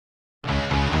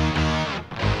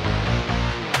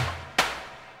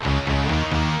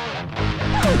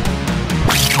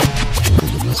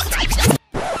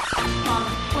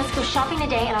mine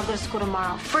a day and I'll go to school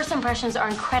tomorrow. First impressions are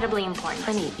incredibly important.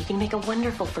 Honey, you can make a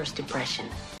wonderful first impression.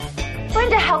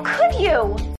 Brenda, how could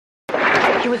you?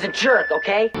 He was a jerk,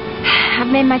 okay? I've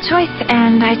made my choice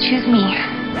and I choose me.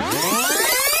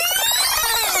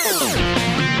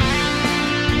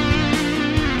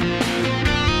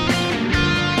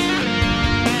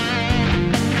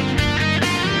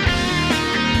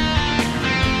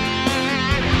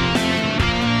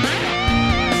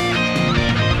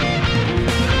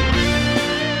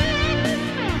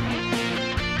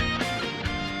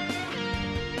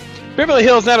 Beverly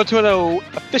Hills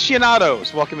 90210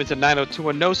 aficionados, welcome into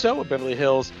 90210, a Beverly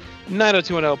Hills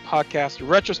 90210 podcast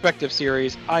retrospective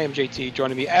series. I am JT.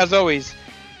 Joining me, as always,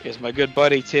 is my good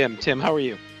buddy Tim. Tim, how are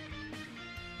you?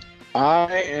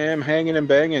 I am hanging and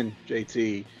banging,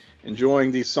 JT.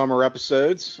 Enjoying these summer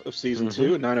episodes of season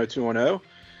 2 at 90210.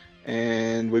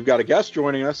 And we've got a guest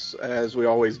joining us, as we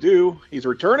always do. He's a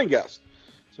returning guest.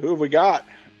 So who have we got?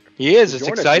 He is. It's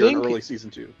exciting. In early season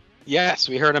 2. Yes,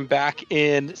 we heard him back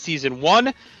in season 1.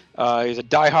 He's a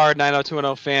diehard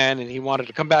 90210 fan, and he wanted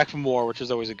to come back for more, which is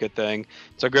always a good thing.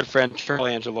 It's our good friend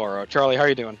Charlie Angeloro. Charlie, how are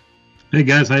you doing? Hey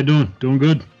guys, how you doing? Doing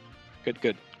good.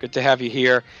 Good to have you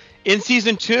here. In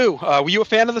season 2, were you a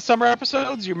fan of the summer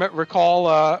episodes? You recall?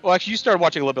 Well, actually, you started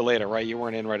watching a little bit later, right? You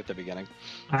weren't in right at the beginning.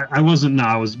 I wasn't. No,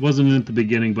 I wasn't in at the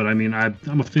beginning, but I mean,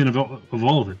 I'm a fan of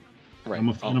all of it. Right. I'm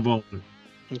a fan of all of it.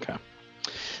 Okay.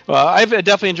 Well, I've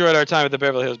definitely enjoyed our time at the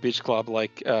Beverly Hills Beach Club,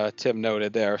 like Tim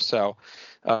noted there, so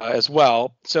as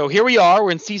well. So here we are.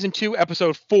 We're in season 2,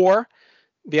 episode 4.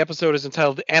 The episode is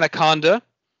entitled Anaconda.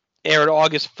 Aired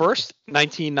August 1st,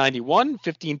 1991,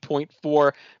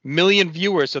 15.4 million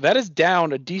viewers. So that is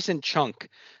down a decent chunk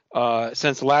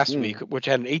since last week, which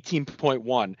had an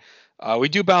 18.1. We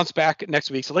do bounce back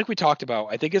next week. So like we talked about,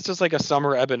 I think it's just like a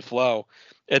summer ebb and flow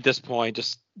at this point,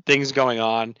 just things going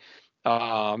on.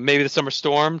 Maybe the summer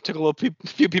storm took a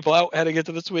few people out heading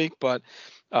into this week, but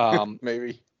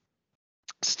maybe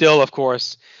still, of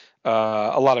course,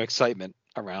 a lot of excitement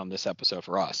around this episode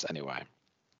for us anyway.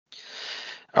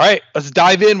 All right, let's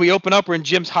dive in. We open up. We're in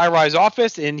Jim's high-rise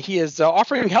office, and he is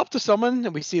offering help to someone,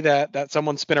 and we see that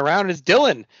someone spin around. It's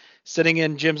Dylan sitting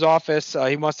in Jim's office.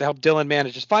 He wants to help Dylan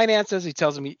manage his finances. He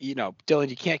tells him, Dylan,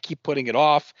 you can't keep putting it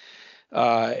off.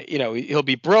 He'll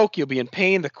be broke. You'll be in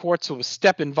pain. The courts will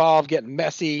step involved, getting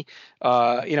messy.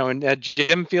 And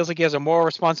Jim feels like he has a moral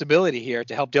responsibility here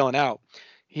to help Dylan out.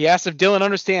 He asks if Dylan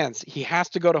understands. He has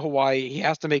to go to Hawaii. He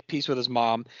has to make peace with his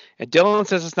mom. And Dylan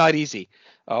says it's not easy.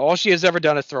 All she has ever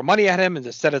done is throw money at him and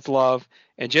to set its love.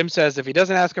 And Jim says if he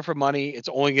doesn't ask her for money, it's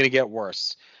only going to get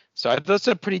worse. So that's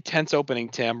a pretty tense opening,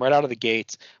 Tim, right out of the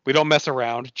gates. We don't mess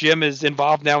around. Jim is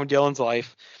involved now in Dylan's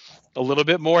life a little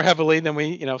bit more heavily than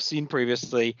we, seen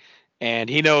previously. And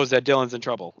he knows that Dylan's in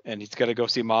trouble and he's got to go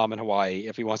see mom in Hawaii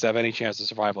if he wants to have any chance of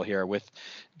survival here with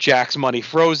Jack's money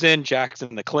frozen, Jack's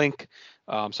in the clink.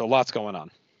 So lots going on.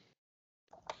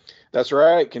 That's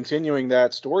right. Continuing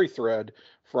that story thread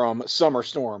from Summer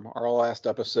Storm, our last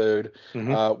episode,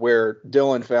 where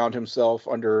Dylan found himself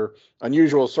under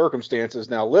unusual circumstances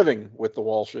now living with the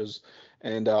Walshes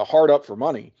and hard up for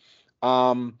money.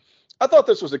 I thought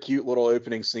this was a cute little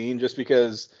opening scene just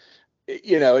because,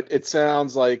 it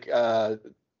sounds like Big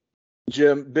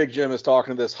Jim is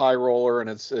talking to this high roller in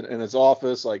his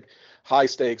office, like high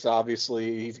stakes,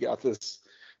 obviously. He's got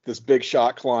this big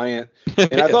shot client.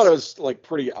 And I thought it was like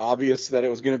pretty obvious that it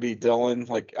was going to be Dylan.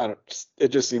 Like, it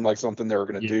just seemed like something they were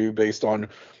going to do based on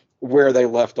where they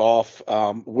left off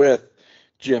with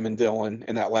Jim and Dylan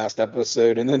in that last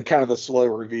episode. And then kind of the slow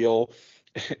reveal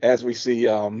as we see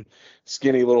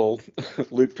skinny little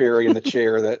Luke Perry in the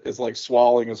chair that is like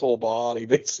swallowing his whole body,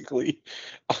 basically.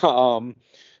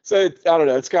 So I don't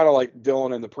know. It's kind of like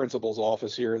Dylan in the principal's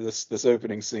office here, this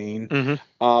opening scene.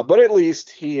 But at least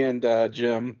he and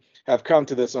Jim have come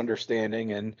to this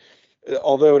understanding. And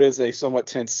although it is a somewhat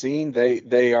tense scene,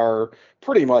 they are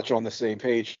pretty much on the same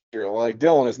page here. Like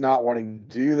Dylan is not wanting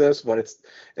to do this, but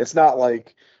it's not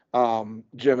like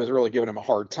Jim is really giving him a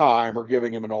hard time or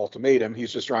giving him an ultimatum.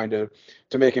 He's just trying to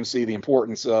make him see the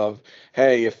importance of,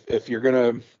 hey, if you're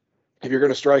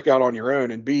gonna strike out on your own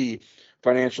and be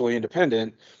financially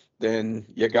independent, then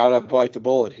you gotta bite the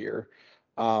bullet here.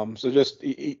 So just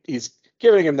he's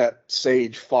giving him that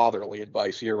sage fatherly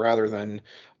advice here rather than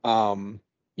the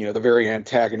very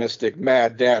antagonistic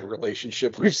mad dad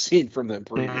relationship we've seen from them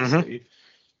previously.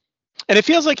 And it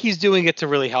feels like he's doing it to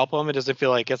really help him. It doesn't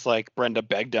feel like it's like Brenda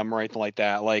begged him or anything like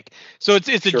that. Like, so it's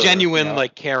a genuine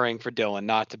like caring for Dylan,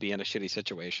 not to be in a shitty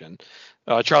situation.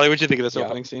 Charlie, what'd you think of this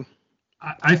opening scene?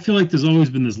 I feel like there's always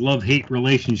been this love-hate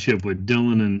relationship with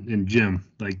Dylan and Jim.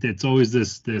 Like it's always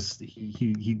this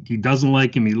he doesn't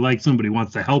like him, he likes him, but he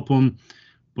wants to help him.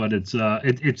 But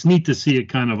it's neat to see it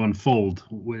kind of unfold.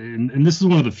 And this is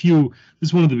one of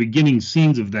the beginning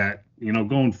scenes of that.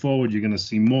 Going forward, you're going to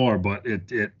see more, but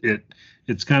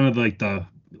it's kind of like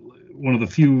one of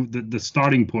the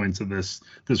starting points of this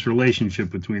relationship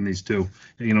between these two.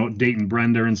 Dating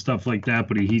Brenda and stuff like that.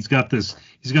 But he's got this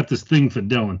thing for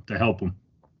Dylan to help him.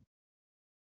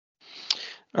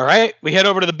 All right, we head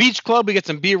over to the beach club. We get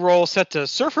some B-roll set to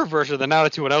surfer version of the Now to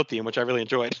 2 and Out theme, which I really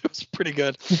enjoyed. It was pretty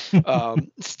good.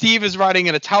 Steve is riding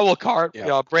in a towel cart.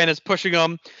 Yeah. Brandon's pushing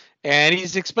him, and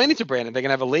he's explaining to Brandon they're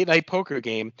going to have a late-night poker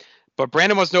game, but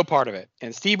Brandon wants no part of it.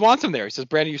 And Steve wants him there. He says,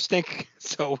 Brandon, you stink,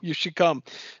 so you should come.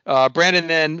 Brandon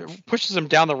then pushes him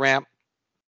down the ramp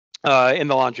in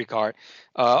the laundry cart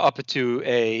up to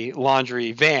a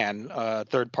laundry van,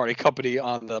 third-party company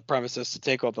on the premises to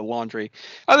take out the laundry.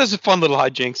 There's a fun little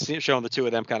hijinks showing the two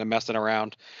of them kind of messing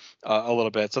around a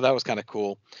little bit, so that was kind of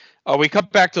cool. We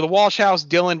cut back to the Walsh house.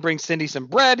 Dylan brings Cindy some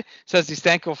bread, says he's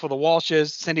thankful for the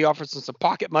Walshes. Cindy offers him some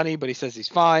pocket money, but he says he's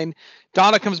fine.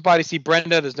 Donna comes by to see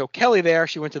Brenda. There's no Kelly there.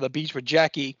 She went to the beach with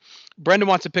Jackie. Brenda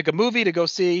wants to pick a movie to go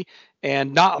see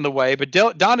and not on the way, but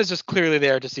Donna's just clearly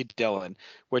there to see Dylan,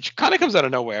 which kind of comes out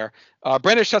of nowhere.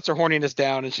 Brenda shuts her horniness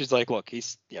down, and she's like, look,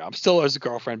 I'm still his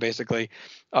girlfriend, basically.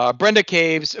 Brenda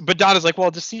caves, but Donna's like, well,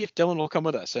 just see if Dylan will come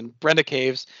with us. And Brenda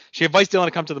caves. She invites Dylan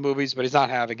to come to the movies, but he's not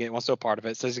having it. He wants no part of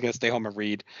it. Says he's going to stay home and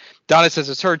read. Donna says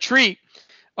it's her treat,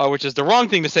 which is the wrong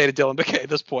thing to say to Dylan McKay at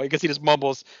this point, because he just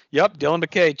mumbles, yep, Dylan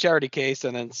McKay, charity case,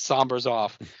 and then sombers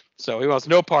off. So he wants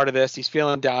no part of this. He's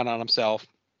feeling down on himself.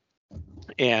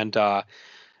 And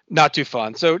not too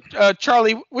fun. So,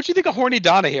 Charlie, what do you think of horny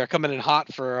Donna here coming in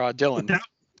hot for Dylan?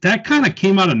 That kind of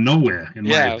came out of nowhere. It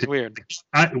was weird.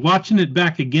 Watching it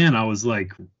back again, I was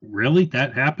like, really?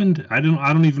 That happened? I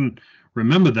don't even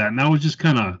remember that. And that was just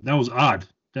that was odd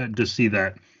to see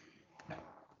that.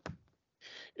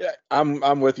 Yeah,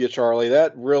 I'm with you, Charlie.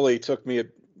 That really took me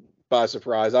by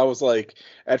surprise. I was like,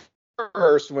 at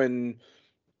first when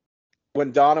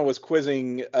Donna was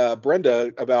quizzing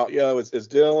Brenda about, is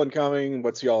Dylan coming?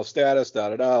 What's y'all's status?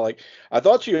 Like, I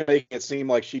thought she would make it seem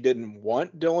like she didn't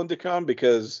want Dylan to come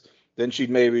because then she'd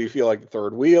maybe feel like the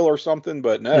third wheel or something.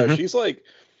 But no, she's like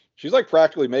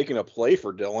practically making a play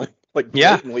for Dylan, like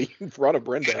blatantly in front of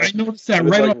Brenda. I noticed that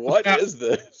right off what is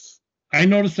this? I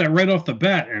noticed that right off the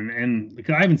bat, and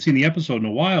because I haven't seen the episode in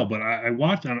a while, but I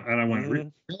watched and I went,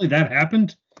 really, that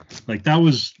happened? Like that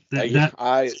was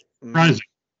surprising.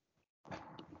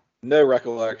 No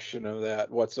recollection of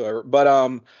that whatsoever. But I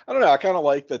don't know. I kind of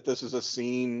like that this is a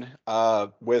scene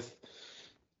with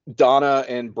Donna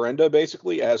and Brenda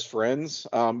basically as friends.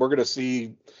 We're going to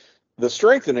see the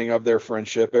strengthening of their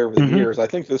friendship over the years. I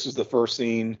think this is the first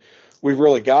scene we've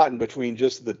really gotten between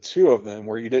just the two of them,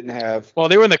 where you didn't have. Well,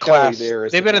 they were in the class.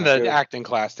 They've been in the acting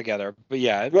class together, but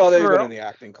yeah. Well, they've been in the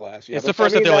acting class. Yeah, it's the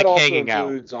first that they're like hanging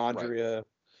out. Andrea. Right.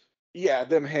 Yeah,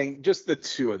 just the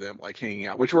two of them like hanging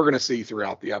out, which we're going to see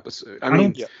throughout the episode. I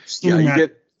mean, you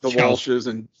get the Walshes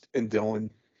and Dylan,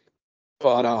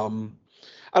 but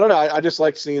I don't know. I just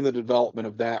like seeing the development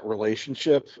of that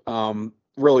relationship.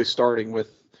 Really starting with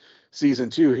season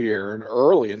 2 here and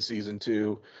early in season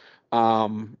 2.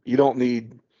 You don't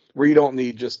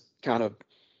need just kind of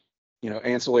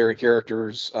ancillary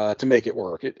characters to make it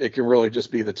work. It can really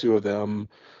just be the two of them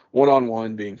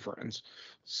one-on-one being friends.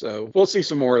 So we'll see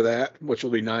some more of that, which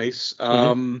will be nice.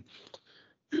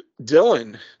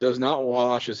 Dylan does not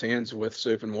wash his hands with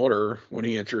soap and water when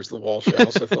he enters the Walsh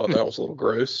house. I thought that was a little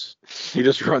gross. He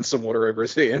just runs some water over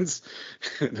his hands.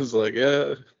 It was like,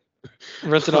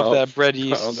 rinsing off that bread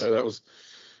yeast. I don't know. That was,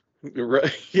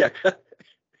 yeah.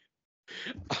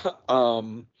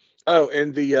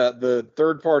 And the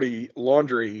third party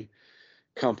laundry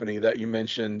company that you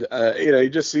mentioned, you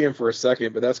just see him for a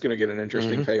second, but that's going to get an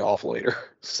interesting payoff later.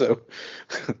 So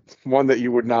one that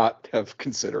you would not have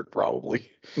considered probably.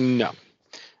 No.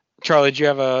 Charlie, do you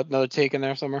have another take in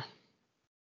there somewhere?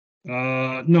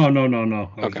 No.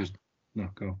 Okay.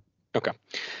 Go. Okay.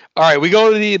 All right. We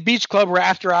go to the beach club. We're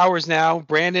after hours now.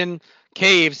 Brandon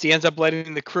caves. He ends up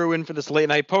letting the crew in for this late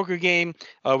night poker game.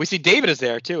 We see David is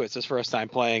there too. It's his first time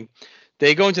playing.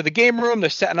 They go into the game room. They're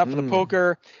setting up for the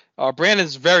poker.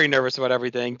 Brandon's very nervous about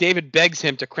everything. David begs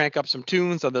him to crank up some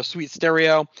tunes on the sweet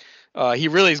stereo. He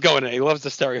really is going in. He loves the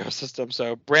stereo system.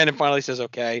 So Brandon finally says,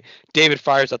 okay. David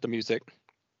fires up the music.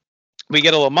 We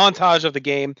get a little montage of the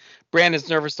game. Brandon's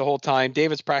nervous the whole time.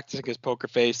 David's practicing his poker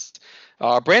face.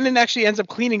 Brandon actually ends up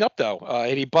cleaning up, though.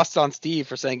 And he busts on Steve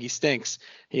for saying he stinks.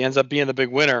 He ends up being the big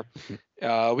winner.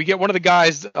 We get one of the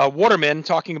guys, Waterman,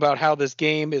 talking about how this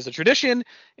game is a tradition,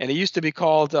 and it used to be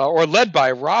called or led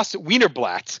by Ross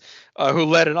Wienerblatt, who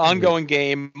led an ongoing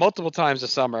game multiple times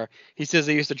this summer. He says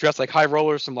they used to dress like high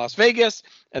rollers from Las Vegas,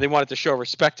 and they wanted to show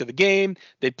respect to the game.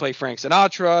 They'd play Frank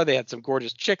Sinatra. They had some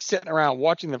gorgeous chicks sitting around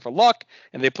watching them for luck,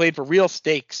 and they played for real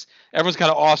stakes. Everyone's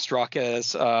kind of awestruck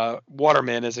as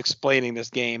Waterman is explaining this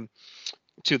game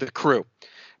to the crew.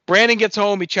 Brandon gets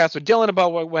home. He chats with Dylan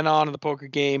about what went on in the poker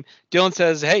game. Dylan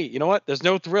says, hey, you know what? There's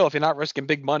no thrill if you're not risking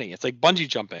big money. It's like bungee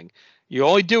jumping. You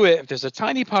only do it if there's a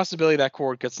tiny possibility that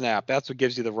cord could snap. That's what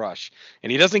gives you the rush.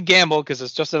 And he doesn't gamble because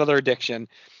it's just another addiction.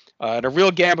 And a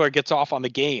real gambler gets off on the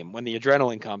game when the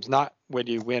adrenaline comes, not when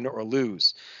you win or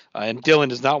lose. And Dylan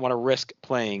does not want to risk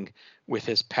playing with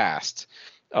his past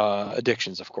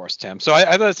addictions, of course, Tim. So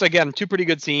I thought it's, again, two pretty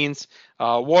good scenes.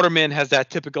 Waterman has that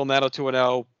typical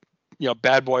 90210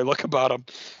 bad boy look about him.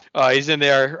 He's in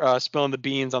there spilling the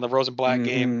beans on the Rosenblatt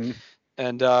game.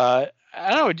 And I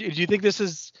don't know, do you think this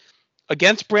is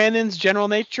against Brandon's general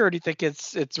nature, or do you think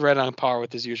it's right on par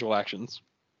with his usual actions?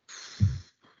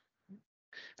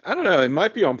 I don't know. It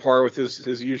might be on par with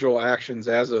his usual actions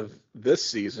as of this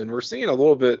season. We're seeing a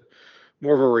little bit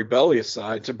more of a rebellious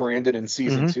side to Brandon in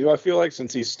season 2, I feel like,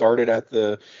 since he started at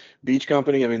the beach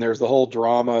company. I mean, there's the whole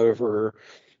drama over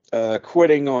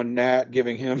quitting on Nat,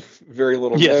 giving him very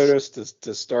little notice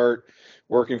to start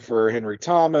working for Henry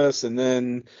Thomas, and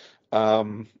then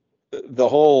the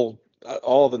whole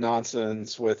all the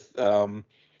nonsense with oh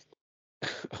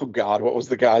God, what was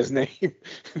the guy's name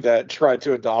that tried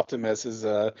to adopt him as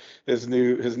his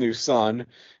new son,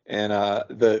 and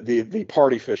the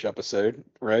party fish episode,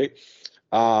 right?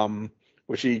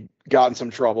 Which he got in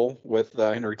some trouble with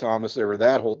Henry Thomas over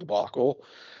that whole debacle.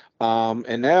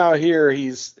 And now here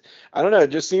I don't know, it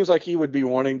just seems like he would be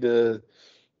wanting to,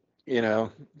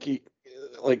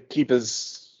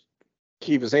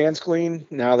 keep his hands clean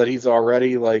now that he's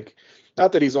already, like,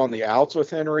 not that he's on the outs with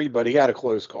Henry, but he had a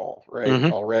close call,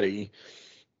 right, already.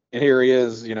 And here he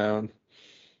is,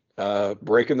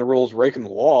 breaking the rules, breaking the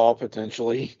law,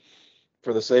 potentially,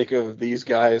 for the sake of these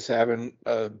guys having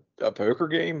a poker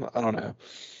game. I don't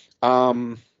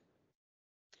know.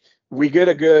 We get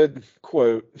a good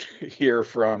quote here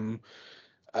from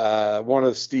one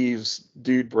of Steve's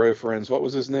dude bro friends. What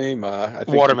was his name? I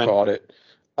think Waterman. He called it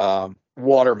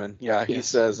Waterman. Yeah, he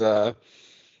says to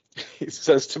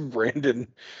Brandon,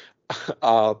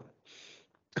 oh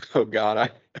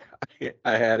God,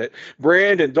 I had it.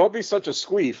 Brandon, don't be such a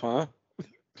squeef, huh?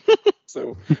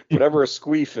 So whatever a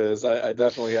squeef is, I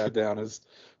definitely have down as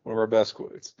one of our best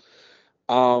quotes.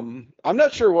 I'm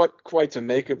not sure what quite to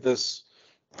make of this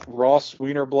Ross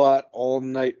Wienerblatt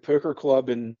all-night poker club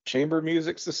and chamber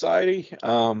music society.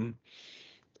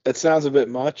 It sounds a bit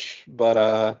much, but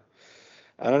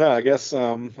I don't know. I guess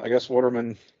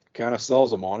Waterman kind of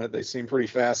sells them on it. They seem pretty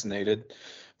fascinated.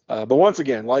 But once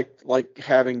again, like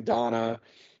having Donna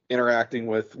interacting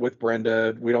with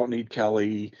Brenda, we don't need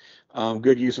Kelly.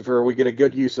 Good use of her. We get a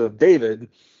good use of David,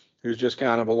 who's just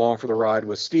kind of along for the ride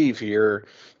with Steve here,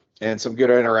 and some good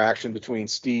interaction between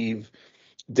Steve,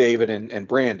 David, and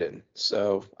Brandon.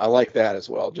 So I like that as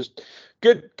well. Just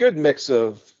good mix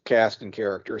of cast and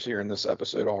characters here in this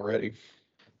episode already.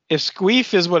 If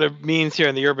squeef is what it means here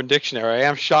in the Urban Dictionary, I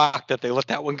am shocked that they let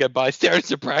that one get by standards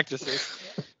and practices.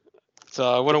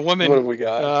 So when a woman, what have we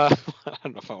got? I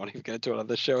don't know if I want to even get into it on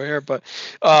this show here, but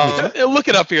look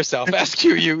it up for yourself.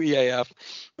 SQUEAF.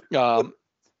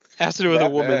 Has to do with a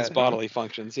woman's bodily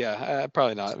functions. Yeah,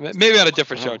 probably not. Maybe on a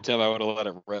different show, Tim, I would have let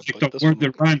it rip. The word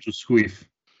that rhymes with squeef.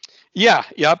 Yeah,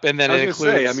 yep, and then it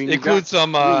includes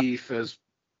some. As...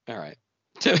 All right,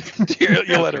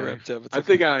 you'll let it rip, Tim. I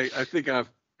think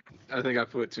I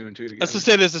put two and two together. Let's just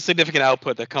say there's a significant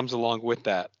output that comes along with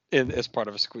that as part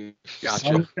of a squeef. Gotcha.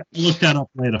 I'll look that up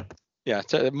later. Yeah,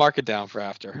 mark it down for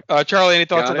after. Charlie, any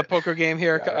thoughts on the poker game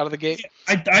here out of the gate?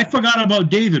 I forgot about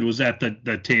David was at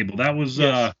the table. That was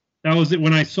it.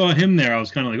 When I saw him there, I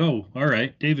was kind of like, oh, all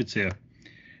right, David's here.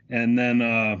 And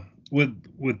then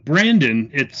with Brandon,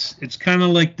 it's kind of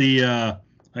like the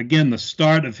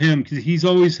start of him, because he's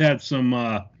always had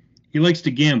some. He likes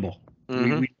to gamble. We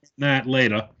learned that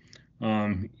later.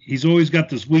 He's always got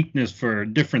this weakness for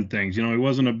different things. He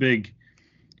wasn't a big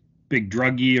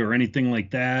druggie or anything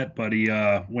like that, but he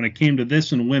when it came to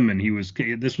this and women,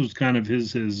 this was kind of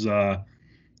his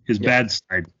bad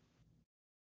side.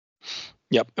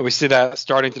 Yep, and we see that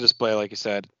starting to display, like you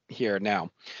said, here now.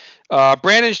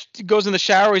 Brandon goes in the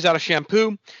shower. He's out of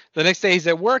shampoo. The next day he's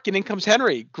at work, and in comes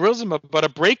Henry. Grills him about a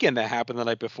break-in that happened the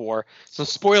night before. Some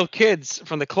spoiled kids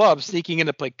from the club sneaking in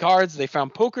to play cards. They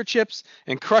found poker chips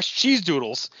and crushed cheese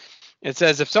doodles. It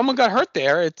says if someone got hurt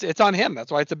there, it's on him.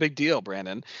 That's why it's a big deal,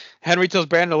 Brandon. Henry tells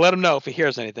Brandon to let him know if he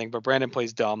hears anything, but Brandon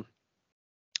plays dumb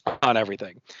on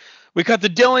everything. We cut to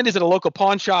Dylan. He's at a local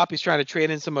pawn shop. He's trying to trade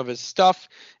in some of his stuff,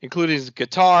 including his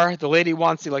guitar. The lady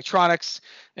wants the electronics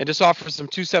and just offers him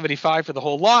 $275 for the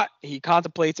whole lot. He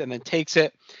contemplates and then takes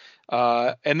it.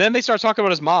 And then they start talking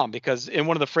about his mom, because in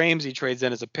one of the frames he trades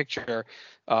in is a picture.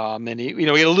 And he had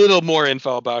a little more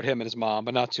info about him and his mom,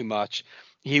 but not too much.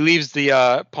 He leaves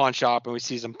the pawn shop and we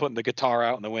see him putting the guitar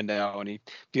out in the window, and he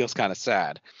feels kind of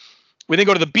sad. We then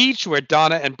go to the beach where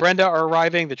Donna and Brenda are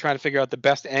arriving. They're trying to figure out the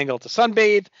best angle to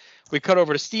sunbathe. We cut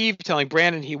over to Steve telling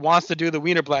Brandon he wants to do the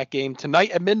Wiener Black game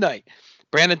tonight at midnight.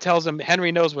 Brandon tells him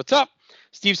Henry knows what's up.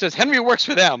 Steve says Henry works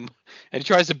for them, and he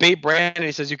tries to bait Brandon.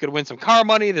 He says you could win some car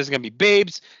money. There's going to be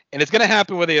babes, and it's going to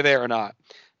happen whether you're there or not.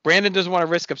 Brandon doesn't want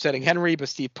to risk upsetting Henry, but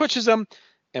Steve pushes him,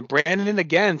 and Brandon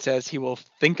again says he will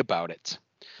think about it.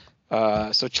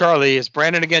 So Charlie, is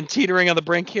Brandon again teetering on the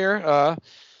brink here?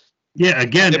 Yeah,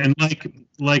 again, and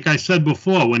like I said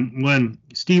before, when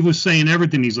Steve was saying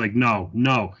everything, he's like, no,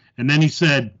 and then he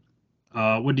said,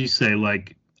 what did he say?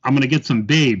 Like, I'm gonna get some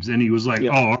babes, and he was like,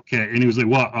 oh, okay, and he was like,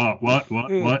 what?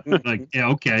 Like, yeah,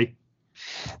 okay.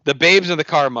 The babes and the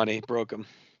car money broke him.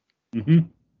 Mm-hmm.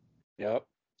 Yep.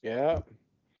 Yeah.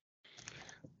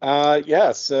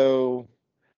 Yeah. So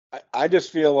I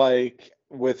just feel like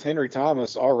with Henry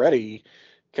Thomas already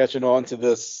catching on to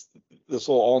this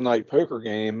little all-night poker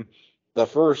game, the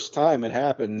first time it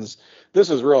happens, this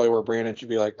is really where Brandon should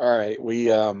be like, all right,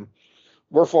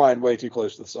 we're flying way too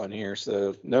close to the sun here,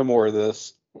 so no more of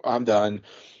this. I'm done.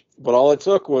 But all it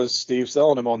took was Steve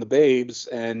selling him on the babes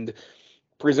and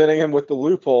presenting him with the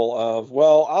loophole of,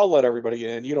 well, I'll let everybody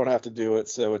in. You don't have to do it,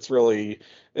 so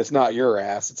it's not your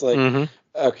ass. It's like,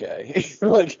 okay,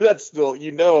 like that's still,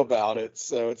 about it,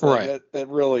 so it's like right. that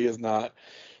really is not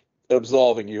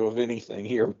absolving you of anything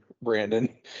here, Brandon.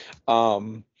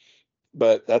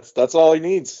 But that's all he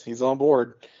needs. He's on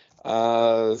board.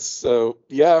 So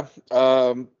yeah,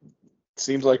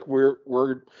 seems like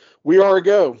we are a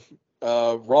go.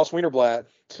 Ross Wienerblatt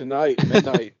tonight,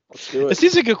 midnight. Let's do it. It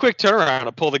seems like a quick turnaround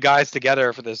to pull the guys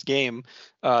together for this game,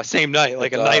 same night,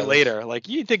 like night later. Like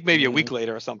you'd think maybe a week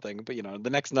later or something, but the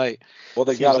next night. Well,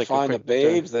 they got to find the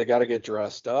babes. They got to get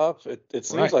dressed up. It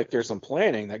seems like there's some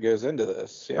planning that goes into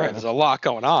this. Yeah. Right. There's a lot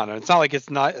going on, and it's not like it's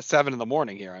not 7 a.m.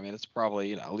 here. I mean, it's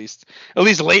probably at least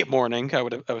late morning. I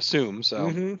would assume so.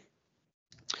 Mm-hmm.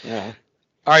 Yeah.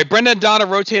 All right, Brenda and Donna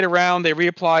rotate around. They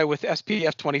reapply with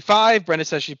SPF 25. Brenda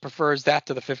says she prefers that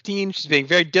to the 15. She's being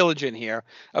very diligent here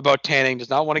about tanning,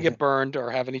 does not want to get burned or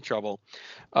have any trouble.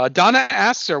 Donna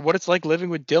asks her what it's like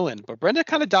living with Dylan, but Brenda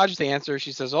kind of dodges the answer.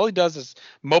 She says all he does is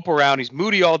mope around. He's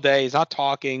moody all day. He's not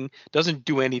talking, doesn't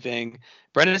do anything.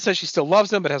 Brenda says she still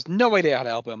loves him, but has no idea how to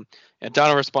help him. And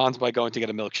Donna responds by going to get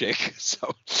a milkshake.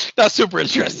 So not super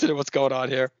interested in what's going on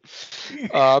here.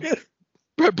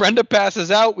 Brenda passes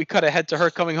out. We cut ahead to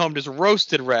her coming home just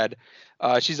roasted red.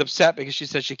 She's upset because she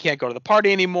says she can't go to the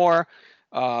party anymore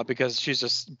because she's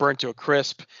just burnt to a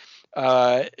crisp.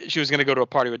 She was going to go to a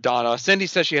party with Donna. Cindy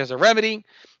says she has a remedy.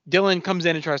 Dylan comes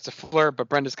in and tries to flirt, but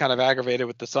Brenda's kind of aggravated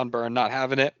with the sunburn, not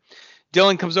having it.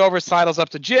 Dylan comes over, sidles up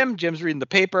to Jim. Jim's reading the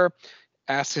paper,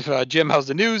 asks if Jim, how's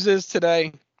the news is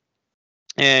today.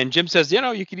 And Jim says,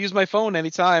 you can use my phone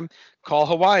anytime. Call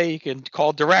Hawaii. You can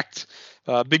call direct.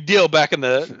 Big deal back in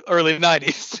the early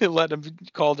 90s to let him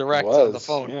call direct on the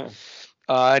phone. Yeah.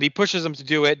 And he pushes him to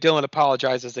do it. Dylan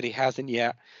apologizes that he hasn't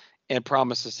yet and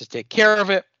promises to take care of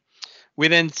it. We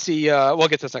then see, we'll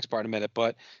get to this next part in a minute,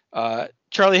 but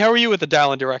Charlie, how were you with the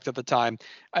dial and direct at the time?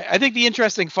 I think the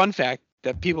interesting fun fact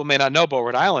that people may not know about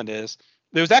Rhode Island is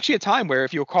there was actually a time where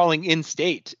if you were calling in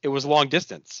state, it was long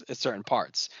distance at certain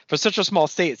parts. For such a small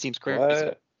state, it seems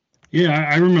crazy. Yeah,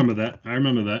 I remember that.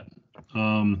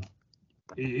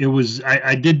 It was,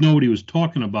 I did know what he was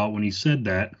talking about when he said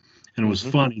that. And it was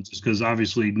funny just because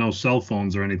obviously no cell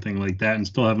phones or anything like that and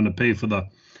still having to pay for the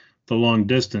long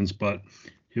distance. But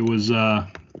it was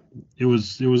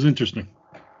interesting.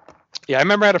 Yeah, I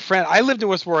remember I had a friend. I lived in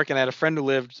West Warwick and I had a friend who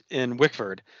lived in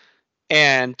Wickford.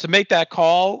 And to make that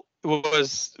call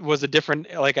was a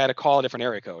different, like I had to call a different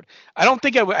area code. I don't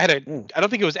think I don't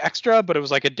think it was extra, but it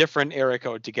was like a different area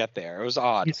code to get there. It was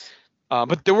odd. Yes.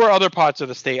 But there were other parts of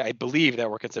the state, I believe, that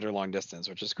were considered long distance,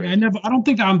 which is crazy.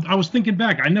 I was thinking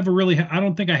back. I never really, I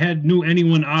don't think I knew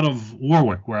anyone out of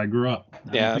Warwick where I grew up.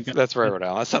 That's right, Rhode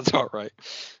Island. That sounds about right.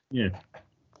 Yeah.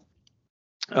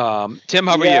 Tim,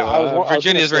 how about you?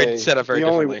 Virginia is set up very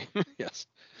differently. Yes.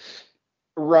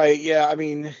 Right. Yeah. I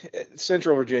mean,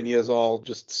 Central Virginia is all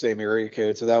just the same area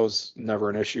code, so that was never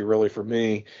an issue really for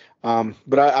me.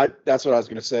 But I that's what I was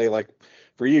going to say. Like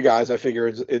for you guys, I figure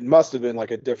it must have been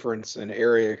like a difference in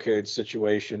area code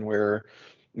situation where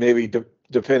maybe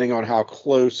depending on how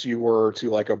close you were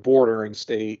to like a bordering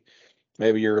state,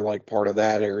 maybe you're like part of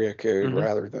that area code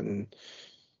rather than,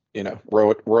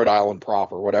 Rhode Island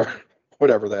proper,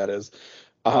 whatever that is.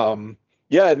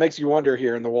 Yeah, it makes you wonder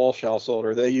here in the Walsh household,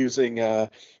 are they using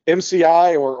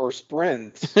MCI or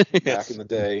Sprint back in the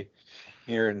day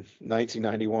here in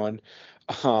 1991?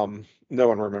 No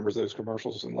one remembers those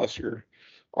commercials unless you're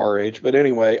our age. But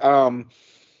anyway, I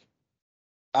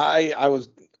was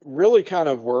really kind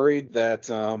of worried that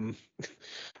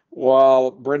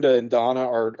while Brenda and Donna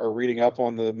are reading up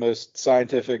on the most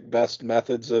scientific best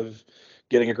methods of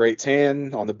getting a great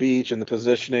tan on the beach and the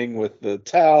positioning with the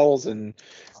towels and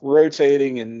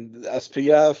rotating and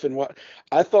SPF and what,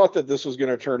 I thought that this was going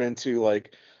to turn into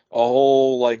like a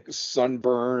whole like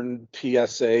sunburn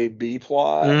PSA B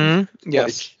plot.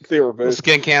 Yes, like, they were both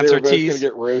skin cancer teas going to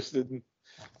get roasted.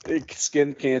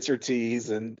 Skin cancer teas,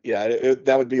 and yeah,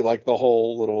 that would be like the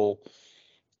whole little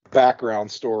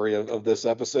background story of this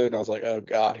episode. And I was like, oh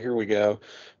god, here we go.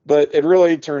 But it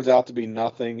really turns out to be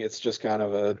nothing. It's just kind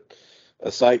of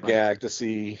a sight gag to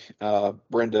see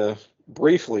Brenda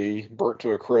briefly burnt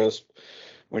to a crisp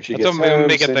when she gets home.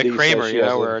 Make it Cindy the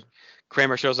Kramer, where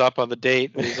Kramer shows up on the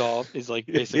date and he's like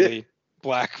basically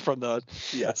black from the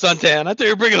suntan. I thought you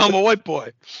were bringing home a white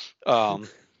boy.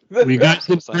 You guys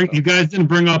didn't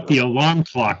bring up the alarm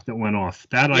clock that went off.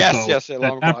 That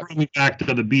that brought me back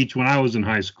to the beach when I was in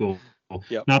high school.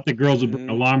 Yep. Not the girls would bring an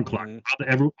alarm clock.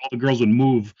 All the girls would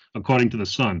move according to the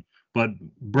sun. But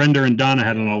Brenda and Donna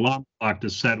had an alarm clock to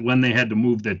set when they had to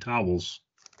move their towels.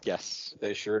 Yes,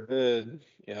 they sure did.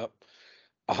 Yep.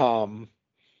 Kind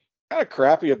of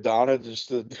crappy of Donna just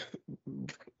to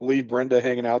leave Brenda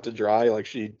hanging out to dry like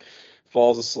she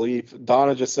falls asleep.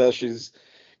 Donna just says she's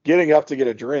getting up to get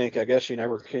a drink. I guess she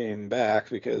never came back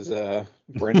because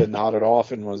Brenda nodded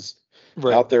off and was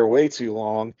out there way too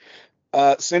long.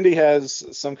 Cindy has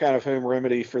some kind of home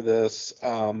remedy for this,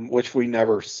 which we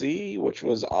never see, which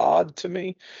was odd to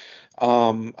me.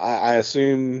 I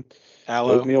assume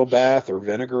oatmeal bath or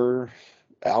vinegar,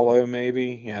 aloe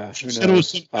maybe. Yeah, who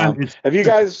knows? Have you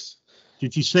guys?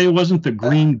 Did she say it wasn't the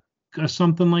green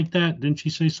something like that? Didn't she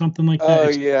say something like that? Oh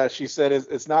yeah, she said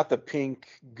it's not the pink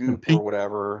goop or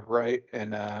whatever, right?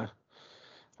 And I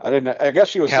guess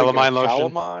she was thinking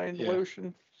calamine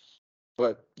lotion.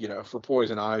 But for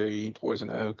poison ivy, poison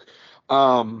oak.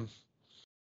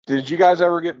 Did you guys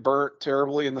ever get burnt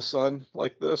terribly in the sun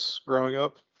like this growing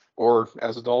up, or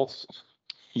as adults?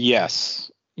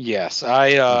 Yes.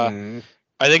 I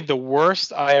think the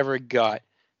worst I ever got.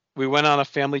 We went on a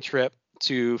family trip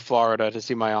to Florida to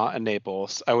see my aunt in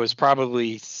Naples. I was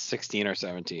probably 16 or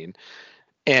 17.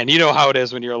 And you know how it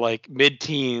is when you're like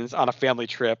mid-teens on a family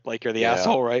trip, like you're the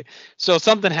asshole, right? So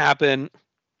something happened.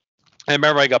 I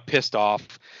remember I got pissed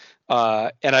off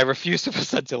and I refused to put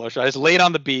suntan lotion. I just laid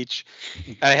on the beach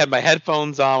and I had my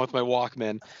headphones on with my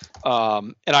Walkman.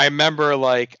 And I remember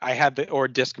like I had or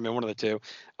Discman, one of the two.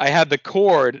 I had the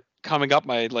cord coming up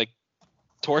my like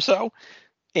torso.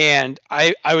 And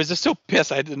I was just so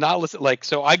pissed. I did not listen.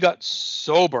 So I got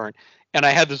so burnt. And I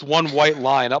had this one white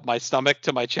line up my stomach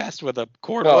to my chest where the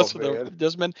cord was for the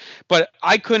Discman. But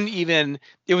I couldn't even,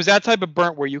 it was that type of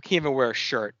burnt where you can't even wear a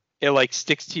shirt. It like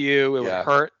sticks to you. It would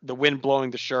hurt. The wind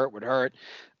blowing the shirt would hurt.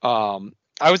 I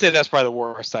would say that's probably the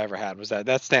worst I ever had.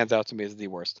 That stands out to me as the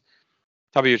worst.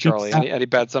 How about you, Charlie? Any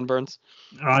bad sunburns?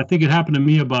 I think it happened to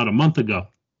me about a month ago.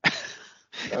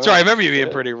 Sorry, I remember you being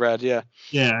pretty red. Yeah.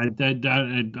 Yeah,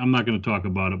 I'm not going to talk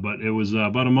about it, but it was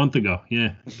about a month ago.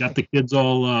 Yeah, got the kids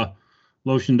all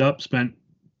lotioned up. Spent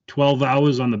 12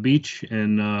 hours on the beach,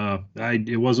 and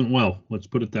it wasn't well. Let's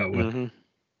put it that way.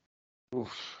 Mm-hmm.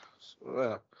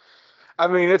 Oof. I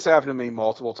mean, it's happened to me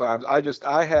multiple times.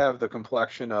 I have the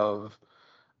complexion of,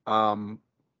 I'm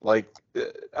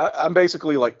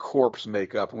basically like corpse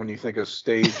makeup. When you think of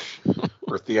stage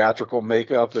or theatrical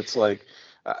makeup, it's like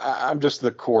I'm just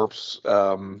the corpse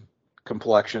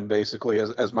complexion basically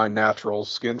as my natural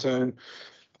skin tone.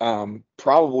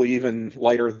 Probably even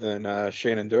lighter than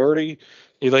Shannon Doherty.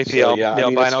 You like the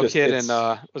albino kid and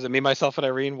was it Me, Myself, and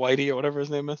Irene, Whitey, or whatever his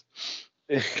name is?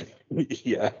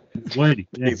 Yeah. Whitey.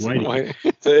 Yeah, Whitey.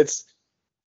 So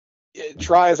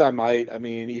try as I might. I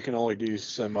mean, you can only do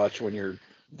so much when you're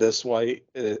this white.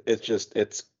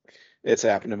 It's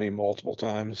happened to me multiple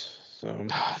times. So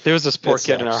there was this poor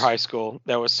kid in our high school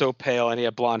that was so pale and he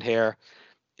had blonde hair,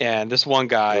 and this one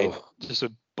guy just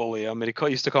would bully him, and he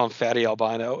used to call him Fatty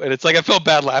Albino, and it's like I felt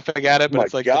bad laughing at it, but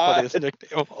it's like the funniest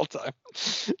nickname of all time.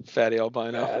 Fatty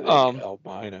Albino.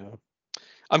 Albino.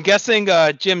 I'm guessing,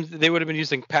 Jim, they would have been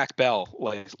using Pac Bell,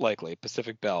 likely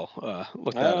Pacific Bell.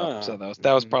 Look that up. So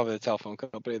that was probably the telephone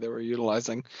company they were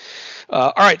utilizing.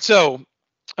 All right, so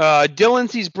Dylan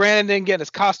sees Brandon getting his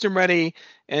costume ready,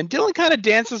 and Dylan kind of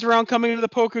dances around coming to the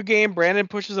poker game. Brandon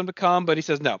pushes him to come, but he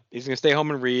says no. He's going to stay home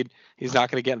and read. He's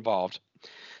not going to get involved.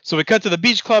 So we cut to the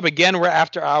beach club. Again, we're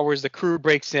after hours. The crew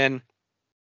breaks in.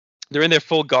 They're in their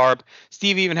full garb.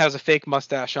 Steve even has a fake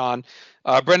mustache on.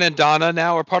 Brenda and Donna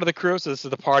now are part of the crew, so this is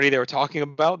the party they were talking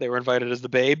about. They were invited as the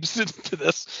babes to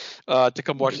this to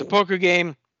come watch the poker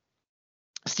game.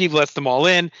 Steve lets them all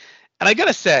in. And I got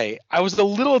to say, I was a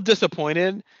little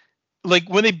disappointed. Like,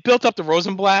 when they built up the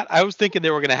Rosenblatt, I was thinking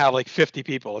they were going to have like 50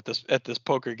 people at this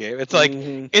poker game. It's like,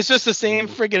 it's just the same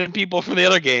friggin' people from the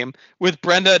other game with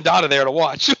Brenda and Donna there to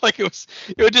watch. Like,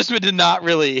 it did not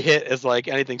really hit as like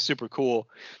anything super cool.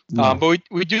 No. But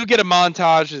we do get a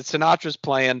montage that Sinatra's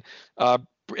playing,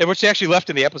 which they actually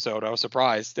left in the episode. I was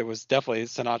surprised. There was definitely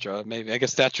Sinatra. Maybe, I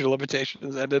guess, statute of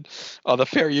limitations ended the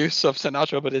fair use of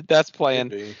Sinatra, but that's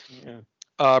playing.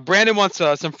 Yeah. Brandon wants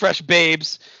some fresh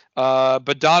babes.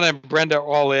 But Donna and Brenda are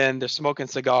all in. They're smoking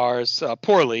cigars,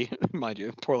 poorly, mind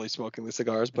you, poorly smoking the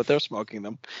cigars, but they're smoking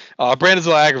them. Brandon's a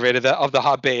little aggravated of the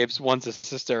hot babes. One's his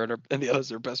sister and the other's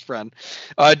her best friend.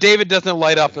 David doesn't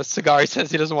light up a cigar. He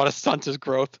says he doesn't want to stunt his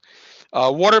growth.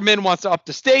 Waterman wants to up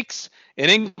the stakes,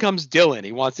 and in comes Dylan.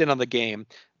 He wants in on the game.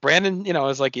 Brandon,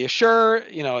 is like, you sure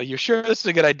this is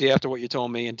a good idea after what you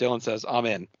told me? And Dylan says, I'm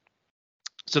in.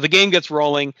 So the game gets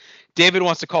rolling. David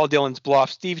wants to call Dylan's bluff.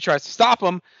 Steve tries to stop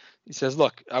him. He says,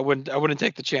 look, I wouldn't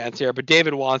take the chance here, but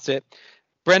David wants it.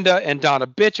 Brenda and Donna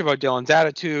bitch about Dylan's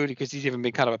attitude because he's even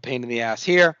been kind of a pain in the ass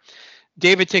here.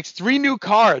 David takes 3 new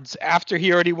cards after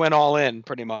he already went all in,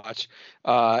 pretty much,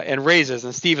 and raises.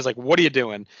 And Steve is like, what are you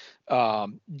doing?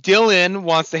 Dylan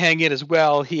wants to hang in as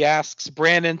well. He asks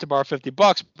Brandon to borrow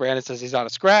 $50. Brandon says he's out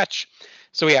of scratch.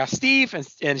 So he asks Steve, and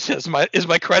he says, is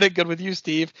my credit good with you,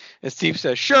 Steve? And Steve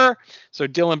says, sure. So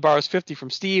Dylan borrows $50 from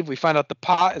Steve. We find out the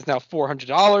pot is now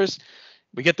 $400.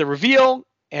 We get the reveal,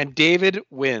 and David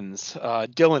wins.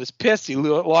 Dylan is pissed. He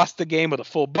lost the game with a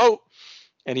full boat,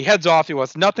 and he heads off. He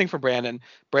wants nothing for Brandon.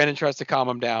 Brandon tries to calm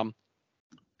him down.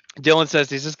 Dylan says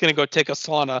he's just going to go take a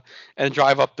sauna and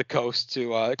drive up the coast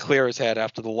to clear his head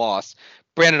after the loss.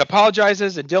 Brandon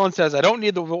apologizes, and Dylan says, I don't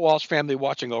need the Walsh family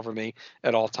watching over me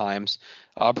at all times.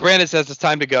 Brandon says it's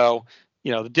time to go.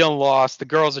 The Dylan lost. The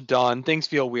girls are done. Things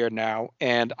feel weird now.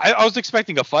 And I was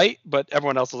expecting a fight, but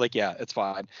everyone else was like, yeah, it's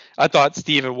fine. I thought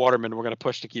Steve and Waterman were going to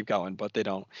push to keep going, but they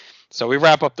don't. So we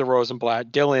wrap up the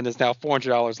Rosenblatt. Dylan is now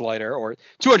 $400 lighter, or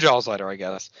 $200 lighter, I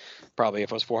guess, probably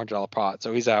if it was $400 pot.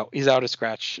 So he's out of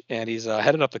scratch, and he's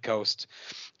headed up the coast.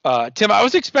 Tim, I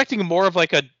was expecting more of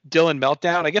like a Dylan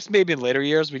meltdown. I guess maybe in later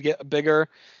years we'd get a bigger,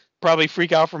 probably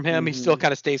freak out from him. Mm-hmm. He still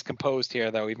kind of stays composed here,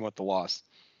 though, even with the loss.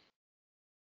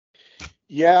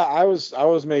 Yeah, I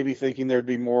was maybe thinking there'd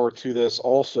be more to this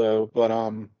also,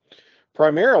 but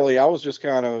primarily I was just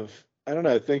kind of, I don't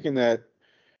know, thinking that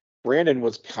Brandon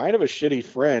was kind of a shitty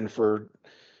friend for.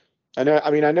 I know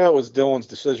it was Dylan's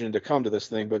decision to come to this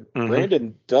thing, but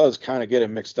Brandon does kind of get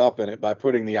him mixed up in it by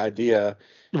putting the idea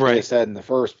in his head in the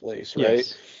first place, right?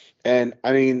 Yes. And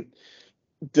I mean,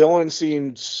 Dylan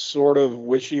seemed sort of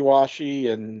wishy-washy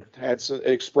and had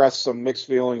expressed some mixed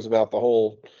feelings about the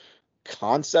whole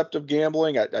concept of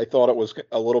gambling. I thought it was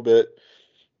a little bit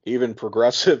even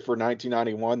progressive for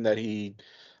 1991 that he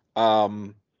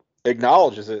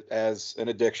acknowledges it as an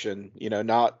addiction,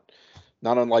 not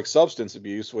unlike substance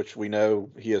abuse, which we know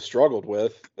he has struggled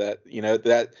with,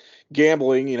 that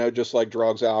gambling, just like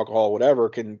drugs, alcohol, whatever,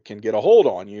 can get a hold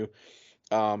on you.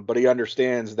 But he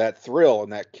understands that thrill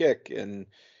and that kick, and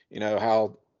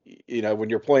how when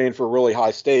you're playing for really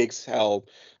high stakes, how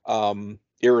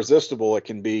irresistible it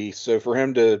can be. So for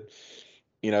him to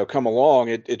come along,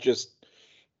 it just,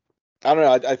 I don't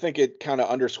know, I think it kind of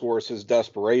underscores his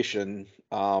desperation,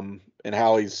 and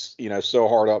how he's so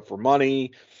hard up for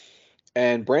money.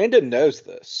 And Brandon knows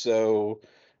this, so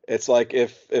it's like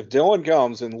if Dylan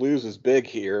comes and loses big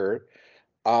here,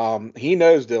 he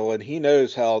knows Dylan. He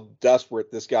knows how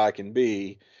desperate this guy can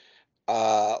be.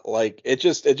 Like it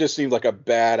just seemed like a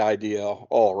bad idea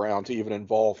all around to even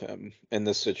involve him in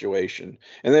this situation.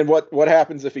 And then what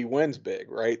happens if he wins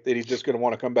big, right? That he's just going to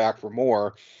want to come back for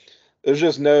more. There's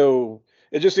just no.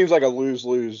 It just seems like a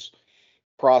lose-lose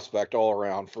prospect all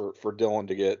around for Dylan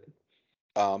to get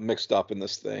mixed up in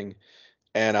this thing.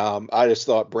 And I just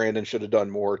thought Brandon should have done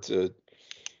more to,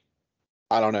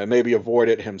 I don't know, maybe avoid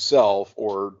it himself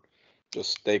or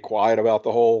just stay quiet about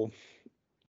the whole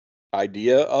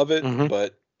idea of it. Mm-hmm.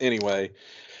 But anyway,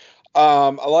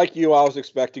 like you, I was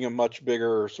expecting a much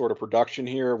bigger sort of production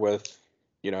here with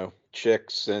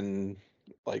chicks and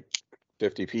like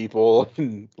 50 people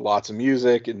and lots of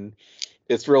music, and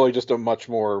it's really just a much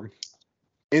more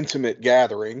intimate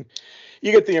gathering.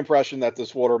 You get the impression that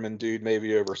this Waterman dude maybe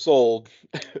oversold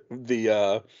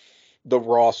the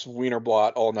Ross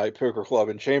Wienerblot All Night Poker Club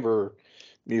and Chamber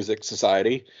Music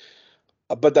Society,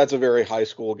 but that's a very high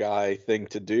school guy thing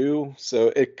to do,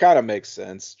 so it kind of makes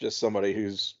sense. Just somebody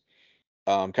who's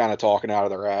kind of talking out of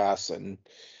their ass and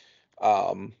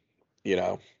you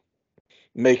know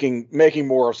making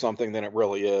more of something than it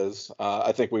really is.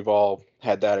 I think we've all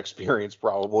had that experience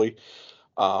probably.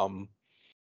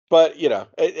 But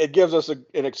it gives us an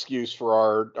excuse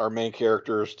for our main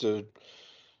characters to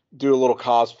do a little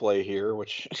cosplay here,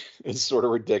 which is sort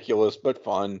of ridiculous but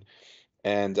fun.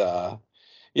 And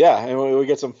and we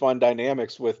get some fun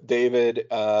dynamics with David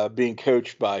being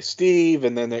coached by Steve,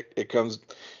 and then it comes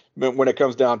when it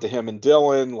comes down to him and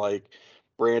Dylan, like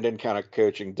Brandon kind of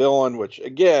coaching Dylan, which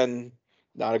again,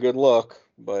 not a good look,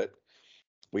 but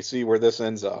we see where this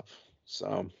ends up.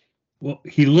 So, well,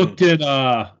 he looked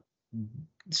at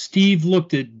Steve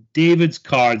looked at David's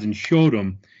cards and showed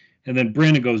him, and then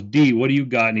Brandon goes, "D, what do you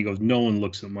got?" And he goes, "No one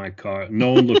looks at my card.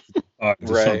 No one looks at the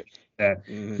cards." Or something like that,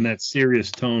 in that serious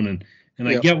tone. And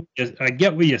I get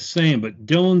what you're saying, but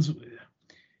Dylan's,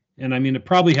 and I mean, it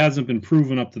probably hasn't been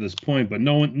proven up to this point, but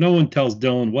no one tells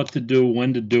Dylan what to do,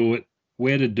 when to do it,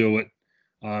 where to do it.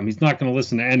 He's not going to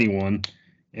listen to anyone,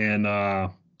 and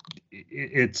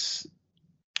it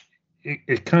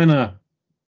kind of,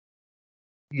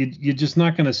 you're just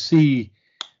not going to see.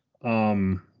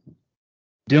 Dylan's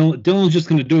just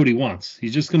going to do what he wants.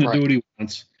 He's just going to do what he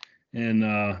wants, and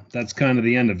that's kind of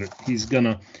the end of it. He's just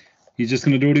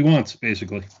going to do what he wants,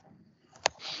 basically.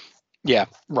 Yeah,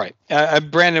 right.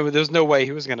 Brandon, there's no way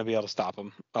he was going to be able to stop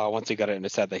him once he got it in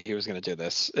his head that he was going to do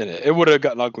this. And it would have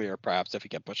gotten uglier, perhaps, if he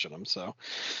kept pushing him. So,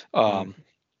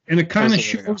 and it kind of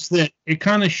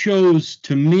shows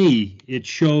to me, it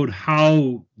showed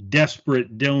how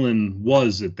desperate Dylan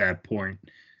was at that point.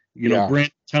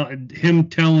 Brandon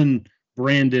telling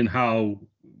Brandon how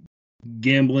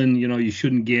gambling, you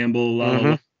shouldn't gamble,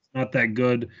 it's not that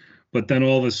good. But then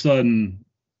all of a sudden,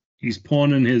 he's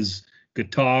pawning his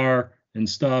guitar and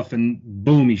stuff, and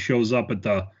boom, he shows up at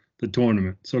the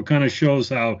tournament. So it kind of shows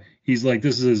how he's like,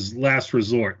 this is his last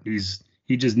resort.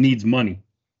 He just needs money.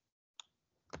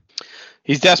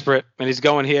 He's desperate, and he's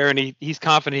going here, and he's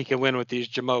confident he can win with these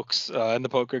jamokes in the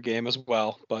poker game as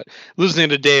well. But losing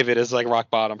to David is like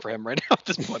rock bottom for him right now at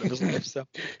this point of his life. So,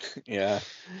 yeah.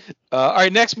 All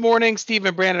right, next morning, Steve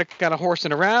and Brandon are kind of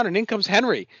horsing around, and in comes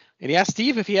Henry. And he asked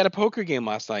Steve if he had a poker game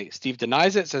last night. Steve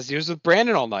denies it, says he was with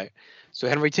Brandon all night. So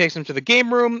Henry takes him to the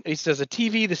game room. He says the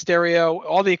TV, the stereo,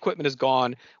 all the equipment is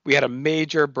gone. We had a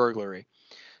major burglary.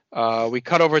 We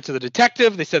cut over to the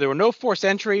detective. They said there were no forced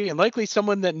entry and likely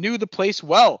someone that knew the place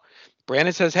well.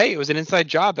 Brandon says, hey, it was an inside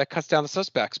job that cuts down the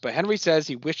suspects. But Henry says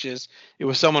he wishes it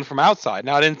was someone from outside,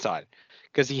 not inside,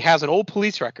 because he has an old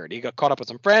police record. He got caught up with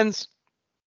some friends.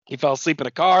 He fell asleep in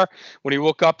a car. When he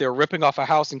woke up, they were ripping off a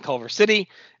house in Culver City,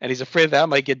 and he's afraid that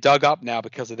might get dug up now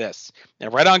because of this.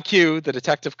 And right on cue, the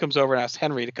detective comes over and asks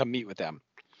Henry to come meet with them.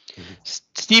 Mm-hmm.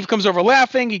 Steve comes over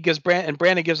laughing. He gives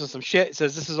Brandon gives him some shit. He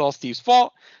says, this is all Steve's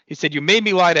fault. He said, you made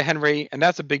me lie to Henry, and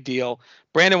that's a big deal.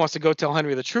 Brandon wants to go tell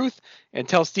Henry the truth and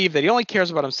tell Steve that he only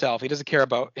cares about himself. He doesn't care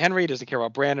about Henry, doesn't care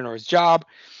about Brandon or his job.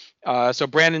 So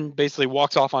Brandon basically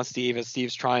walks off on Steve as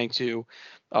Steve's trying to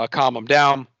calm him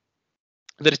down.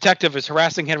 The detective is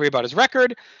harassing Henry about his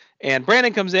record, and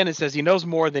Brandon comes in and says he knows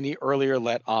more than he earlier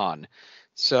let on.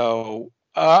 So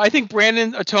I think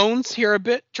Brandon atones here a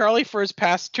bit, Charlie, for his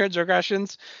past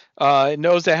transgressions.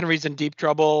 Knows that Henry's in deep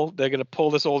trouble. They're going to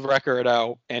pull this old record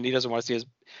out, and he doesn't want to see his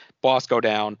boss go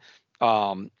down.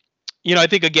 I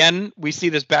think, again, we see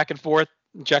this back and forth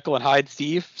Jekyll and Hyde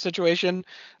Steve situation.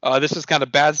 This is kind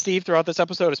of bad Steve throughout this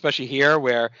episode, especially here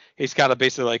where he's kind of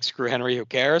basically like, screw Henry, who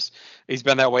cares? He's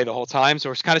been that way the whole time. So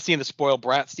we're kind of seeing the spoiled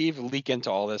brat Steve leak into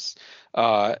all this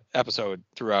episode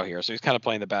throughout here. So he's kind of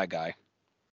playing the bad guy.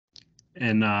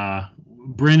 And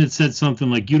Brandon said something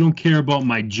like, you don't care about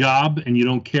my job and you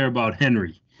don't care about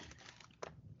Henry.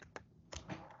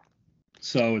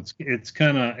 So it's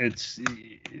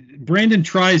Brandon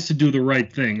tries to do the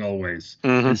right thing always.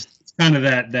 Mm-hmm. It's kind of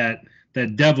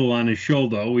that devil on his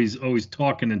shoulder, always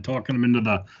talking him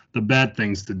into the bad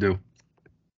things to do.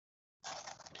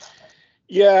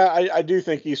 Yeah, I do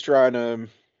think he's trying to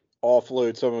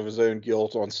offload some of his own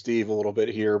guilt on Steve a little bit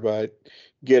here by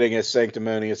getting as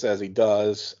sanctimonious as he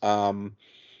does.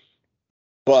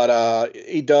 But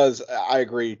he does, I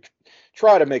agree,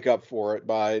 try to make up for it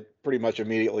by pretty much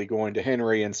immediately going to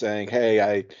Henry and saying,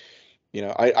 hey,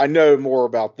 I know more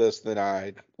about this than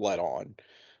I let on.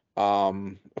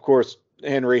 Of course,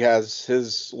 Henry has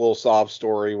his little sob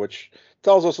story, which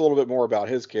tells us a little bit more about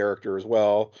his character as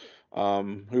well,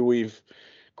 who we've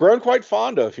grown quite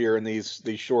fond of here in these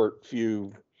short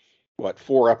few,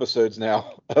 4 episodes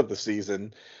now of the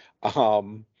season.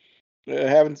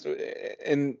 Haven't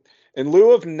in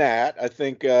lieu of Nat, I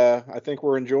think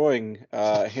we're enjoying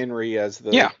Henry as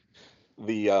the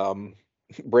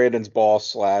Brandon's boss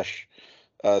slash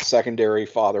secondary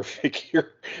father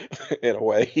figure in a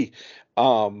way.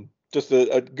 Just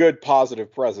a good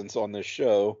positive presence on this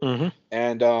show. Mm-hmm.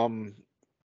 And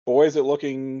boy, is it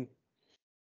looking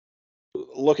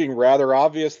rather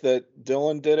obvious that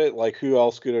Dylan did it. Like, who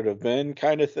else could it have been,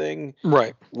 kind of thing.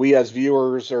 Right. We as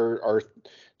viewers are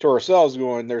to ourselves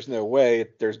going, there's no way.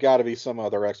 There's got to be some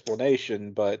other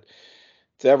explanation. But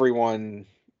to everyone,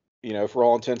 for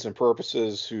all intents and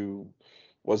purposes, who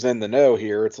was in the know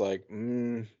here, it's like,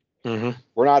 mm-hmm.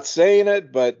 We're not saying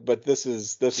it, but this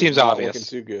seems is not obvious. looking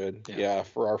too good. Yeah,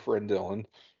 for our friend Dylan.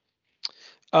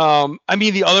 I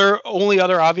mean, the only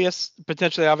other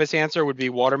potentially obvious answer would be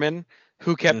Waterman,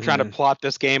 who kept trying to plot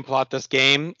this game,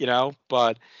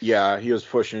 but yeah, he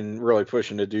was really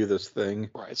pushing to do this thing.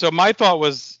 Right. So my thought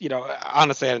was,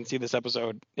 honestly, I hadn't seen this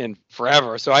episode in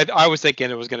forever, so I was thinking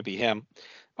it was going to be him,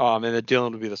 and that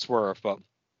Dylan would be the swerve. But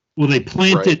they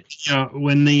planted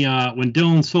when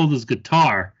Dylan sold his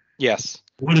guitar. Yes.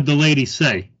 What did the lady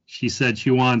say? She said she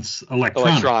wants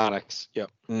electronics. Yep.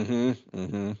 Yeah.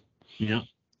 Yeah.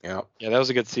 Yeah, that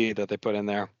was a good seed that they put in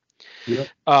there. Yep.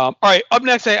 All right, up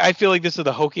next, I feel like this is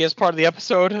the hokiest part of the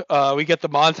episode. We get the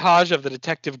montage of the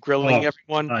detective grilling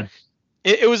everyone. God.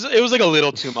 It was like a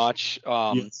little too much.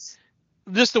 Yes.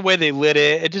 Just the way they lit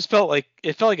it, it just felt like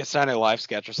a Saturday Night Live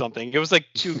sketch or something. It was like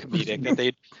too comedic that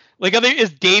they is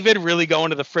David really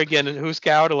going to the friggin' Who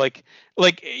Scout? Like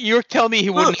you're telling me he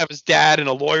wouldn't have his dad and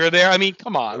a lawyer there? I mean,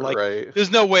 come on.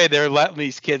 There's no way they're letting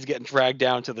these kids getting dragged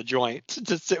down to the joint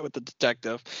to sit with the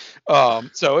detective.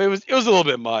 So it was a little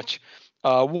bit much.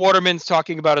 Waterman's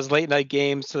talking about his late night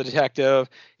games to the detective.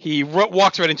 He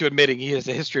walks right into admitting he has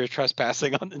a history of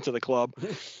trespassing into the club.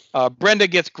 Brenda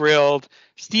gets grilled.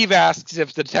 Steve asks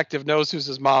if the detective knows who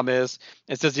his mom is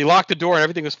and says he locked the door and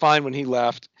everything was fine when he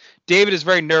left. David is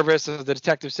very nervous as the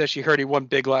detective says she heard he won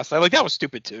big last night. Like, that was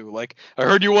stupid too. Like, I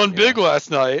heard you won big last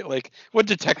night. Like, what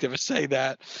detective is saying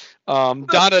that?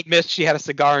 Donna admits she had a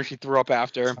cigar and she threw up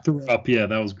after. Yeah,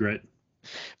 that was great.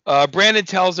 Brandon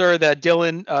tells her that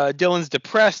Dylan's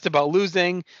depressed about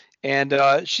losing, and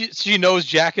she knows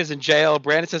Jack is in jail.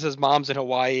 Brandon says his mom's in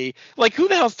Hawaii. Like, who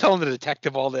the hell's telling the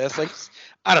detective all this? Like,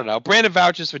 I don't know. Brandon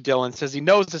vouches for Dylan, says he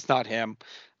knows it's not him,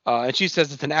 and she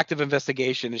says it's an active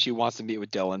investigation and she wants to meet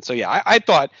with Dylan. So yeah, I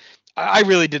thought I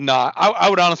really did not. I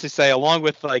would honestly say, along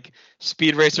with like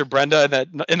Speed Racer Brenda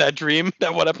in that dream,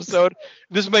 that one episode,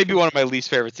 this might be one of my least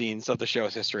favorite scenes of the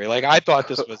show's history. Like, I thought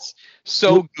this was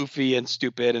so goofy and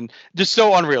stupid and just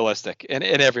so unrealistic in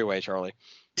every way, Charlie.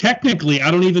 Technically, I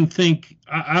don't even think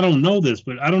I don't know this,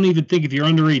 but I don't even think if you're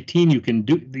under 18 you can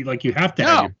do you have to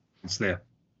have your parents there.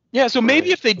 Yeah, so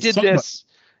maybe if they did this.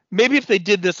 Maybe if they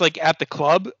did this like at the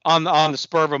club on the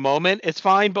spur of a moment, it's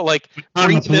fine. But like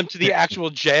bringing them to the actual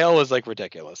jail is like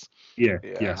ridiculous. Yeah.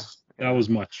 Yes, that was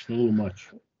a little much.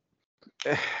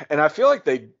 And I feel like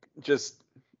they just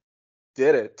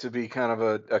did it to be kind of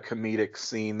a comedic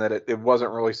scene that it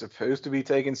wasn't really supposed to be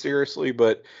taken seriously.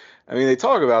 But I mean, they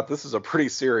talk about this is a pretty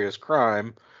serious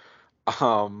crime,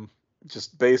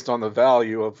 just based on the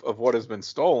value of what has been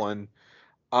stolen.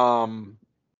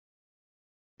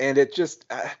 And it just,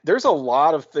 there's a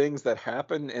lot of things that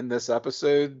happen in this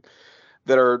episode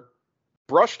that are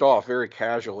brushed off very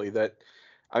casually that,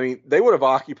 I mean, they would have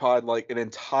occupied like an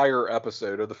entire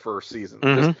episode of the first season.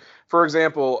 Mm-hmm. Just, for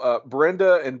example,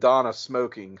 Brenda and Donna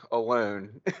smoking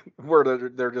alone, where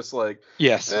they're just like,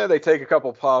 yes, they take a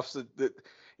couple puffs that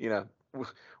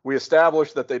we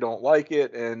establish that they don't like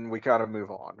it and we kind of move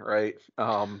on, right?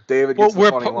 David gets the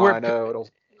funny line, it'll...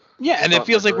 Yeah, and it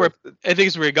feels like I think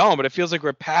it's where you're going, but it feels like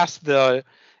we're past the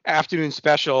afternoon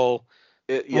special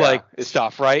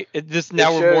stuff, right?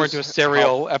 We're more into a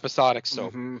serial episodic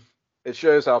soap. Mm-hmm. It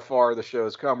shows how far the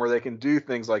show's come, where they can do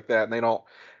things like that and they don't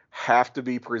have to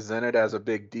be presented as a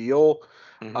big deal.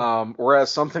 Mm-hmm.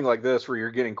 Whereas something like this, where you're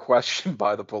getting questioned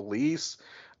by the police,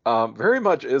 very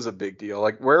much is a big deal.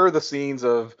 Like, where are the scenes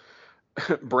of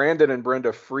Brandon and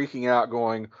Brenda freaking out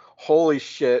going, holy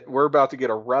shit, we're about to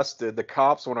get arrested. The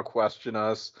cops want to question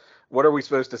us. What are we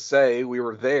supposed to say? We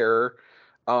were there.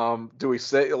 Do we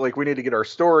say, like, we need to get our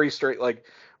story straight? Like,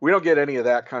 we don't get any of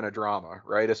that kind of drama,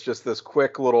 right? It's just this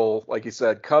quick little, like you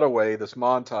said, cutaway, this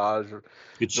montage.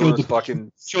 It showed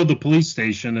the police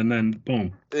station, and then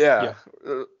boom. Yeah.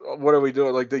 What are we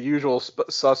doing? Like the usual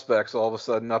suspects all of a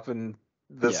sudden up in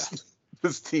this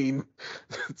this teen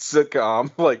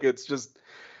sitcom. Like it's just,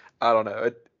 I don't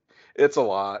know. It's a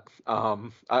lot.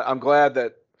 I'm glad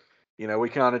that, we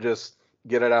kind of just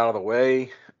get it out of the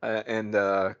way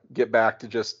and get back to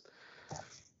just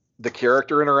the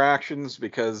character interactions,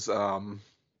 because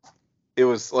it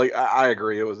was like, I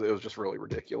agree, it was just really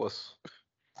ridiculous.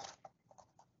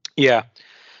 Yeah,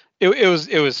 it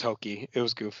was hokey, it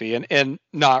was goofy, and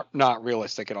not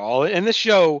realistic at all. And this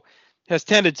show has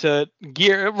tended to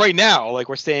gear right now, like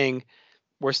we're saying,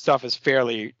 where stuff is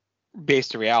fairly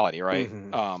based to reality, right?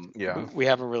 Mm-hmm. We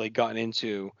haven't really gotten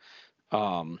into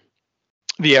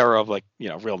the era of like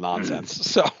real nonsense.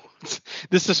 So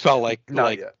this just felt like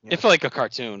it felt like a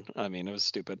cartoon. I mean, it was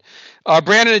stupid.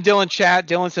 Brandon and Dylan chat.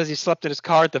 Dylan says he slept in his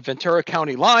car at the Ventura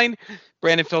County line.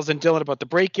 Brandon fills in Dylan about the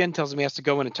break-in, tells him he has to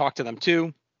go in and talk to them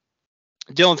too.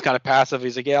 Dylan's kind of passive.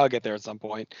 He's like, yeah, I'll get there at some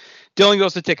point. Dylan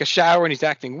goes to take a shower and he's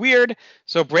acting weird.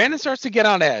 So Brandon starts to get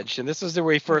on edge. And this is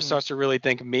where he first starts to really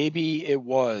think maybe it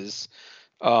was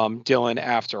Dylan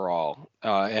after all.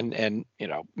 And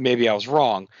maybe I was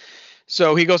wrong.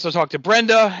 So he goes to talk to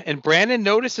Brenda, and Brandon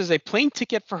notices a plane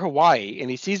ticket for Hawaii, and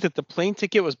he sees that the plane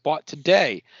ticket was bought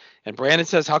today. And Brandon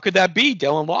says, how could that be?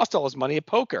 Dylan lost all his money at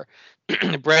poker.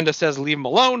 Brenda says, leave him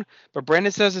alone. But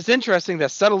Brandon says it's interesting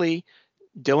that subtly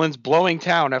Dylan's blowing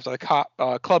town after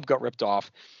the club got ripped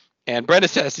off. And Brenda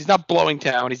says he's not blowing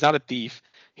town. He's not a thief.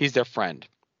 He's their friend.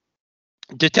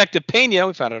 Detective Pena,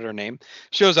 we found out her name,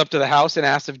 shows up to the house and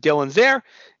asks if Dylan's there.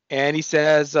 And he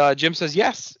says, Jim says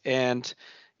yes. And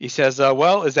he says,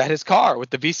 well, is that his car with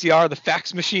the VCR, the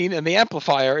fax machine, and the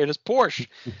amplifier in his Porsche?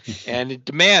 And it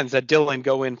demands that Dylan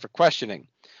go in for questioning.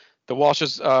 The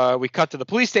Walshes, we cut to the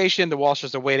police station. The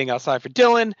Walshes are waiting outside for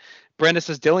Dylan. Brenda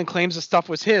says Dylan claims the stuff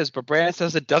was his, but Brandon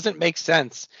says it doesn't make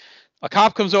sense. A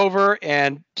cop comes over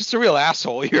and just a real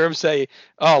asshole. You hear him say,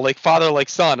 oh, like father, like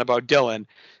son about Dylan.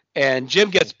 And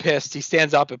Jim gets pissed. He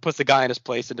stands up and puts the guy in his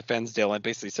place and defends Dylan.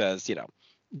 Basically says,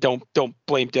 don't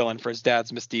blame Dylan for his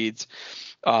dad's misdeeds.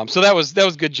 So that was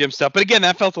good Jim stuff. But again,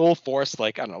 that felt a little forced.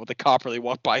 Like, I don't know, the cop really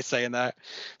walked by saying that.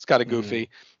 It's kind of goofy.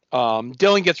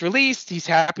 Dylan gets released. He's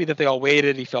happy that they all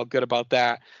waited. He felt good about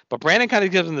that. But Brandon kind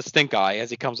of gives him the stink eye as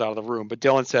he comes out of the room. But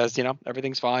Dylan says,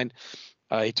 everything's fine.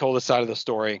 He told his side of the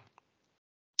story.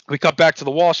 We cut back to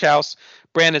the Walsh house.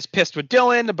 Brandon's pissed with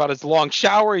Dylan about his long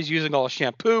shower. He's using all the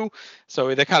shampoo.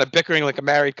 So they're kind of bickering like a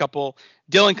married couple.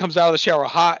 Dylan comes out of the shower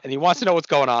hot, and he wants to know what's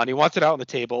going on. He wants it out on the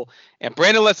table. And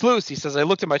Brandon lets loose. He says, I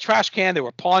looked at my trash can. They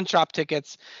were pawn shop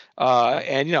tickets.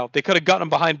 And, they could have gotten him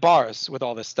behind bars with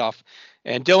all this stuff.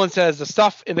 And Dylan says the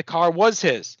stuff in the car was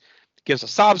his. Gives a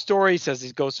sob story. He says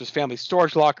he goes to his family's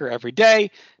storage locker every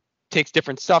day. Takes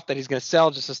different stuff that he's going to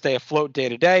sell just to stay afloat day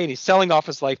to day. And he's selling off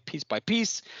his life piece by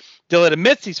piece. Dylan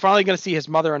admits he's finally going to see his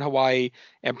mother in Hawaii.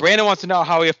 And Brandon wants to know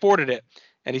how he afforded it.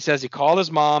 And he says he called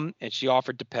his mom and she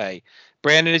offered to pay.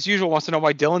 Brandon, as usual, wants to know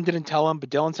why Dylan didn't tell him, but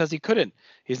Dylan says he couldn't.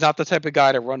 He's not the type of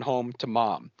guy to run home to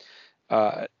mom.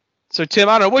 So, Tim,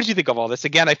 I don't know. What did you think of all this?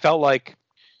 Again, I felt like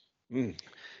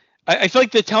I feel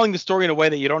like they're telling the story in a way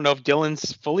that you don't know if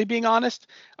Dylan's fully being honest.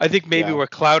 I think maybe we're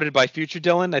clouded by future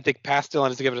Dylan. I think past Dylan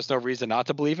has given us no reason not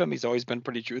to believe him. He's always been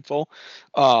pretty truthful.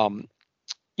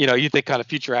 You think kind of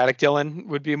future addict Dylan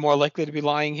would be more likely to be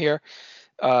lying here.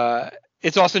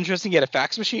 It's also interesting he had a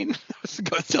fax machine.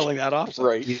 Selling that off. So.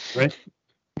 Right.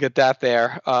 Get that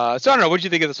there. So I don't know. What did you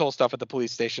think of this whole stuff at the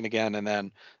police station again, and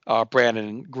then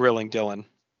Brandon grilling Dylan?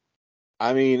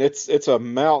 I mean, it's a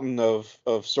mountain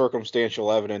of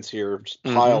circumstantial evidence here just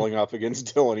piling up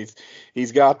against Dylan.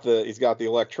 He's got the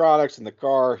electronics in the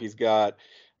car. He's got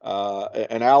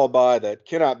an alibi that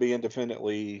cannot be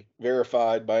independently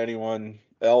verified by anyone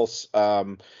else.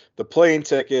 The plane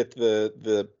ticket,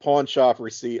 the pawn shop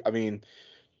receipt. I mean,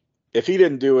 if he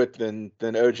didn't do it, then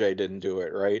OJ didn't do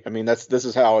it, right? I mean, this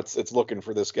is how it's looking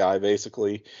for this guy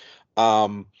basically.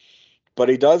 But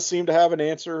he does seem to have an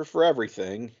answer for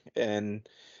everything, and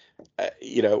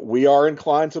we are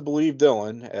inclined to believe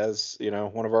Dylan as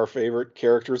one of our favorite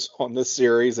characters on this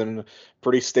series and a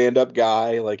pretty stand-up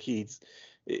guy. Like he's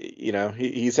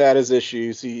had his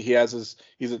issues. He's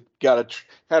had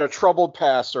a troubled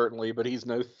past certainly, but he's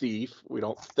no thief. We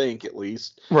don't think, at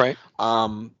least. Right.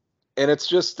 And it's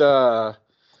just I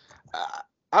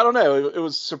don't know. It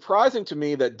was surprising to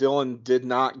me that Dylan did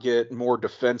not get more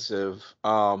defensive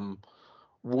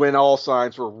when all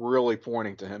signs were really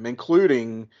pointing to him,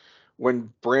 including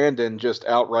when Brandon just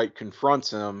outright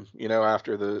confronts him,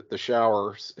 after the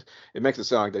shower. It makes it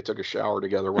sound like they took a shower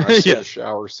together when I say the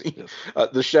shower scene.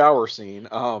 The shower scene.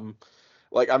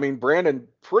 Brandon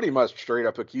pretty much straight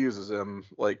up accuses him,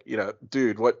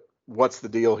 dude, what's the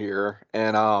deal here?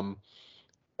 And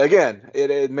again,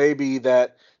 it may be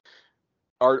that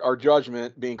our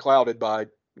judgment being clouded by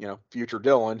future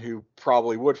Dylan, who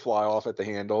probably would fly off at the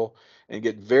handle and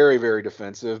get very, very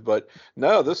defensive. But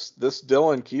no, this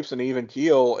Dylan keeps an even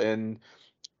keel and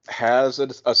has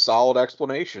a solid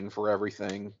explanation for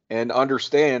everything and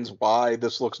understands why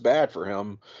this looks bad for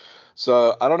him.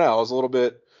 So I don't know. I was a little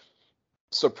bit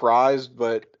surprised,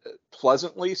 but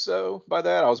pleasantly so by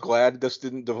that. I was glad this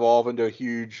didn't devolve into a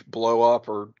huge blow up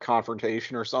or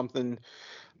confrontation or something,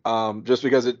 just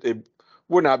because it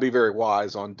would not be very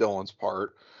wise on Dylan's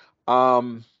part.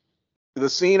 The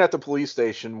scene at the police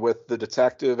station with the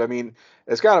detective,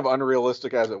 as kind of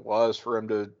unrealistic as it was for him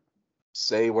to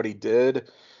say what he did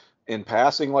in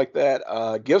passing like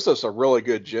that, gives us a really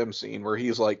good Jim scene where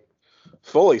he's like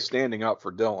fully standing up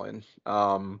for Dylan.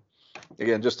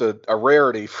 Again, just a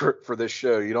rarity for this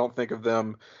show. You don't think of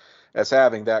them as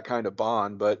having that kind of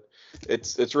bond, but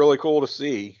it's really cool to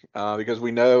see, because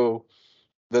we know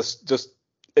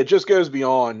it just goes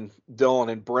beyond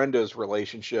Dylan and Brenda's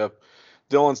relationship.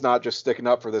 Dylan's not just sticking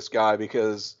up for this guy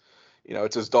because,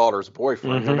 it's his daughter's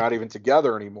boyfriend. Mm-hmm. They're not even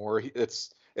together anymore.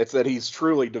 It's that he's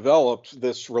truly developed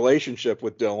this relationship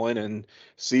with Dylan and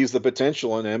sees the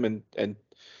potential in him and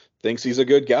thinks he's a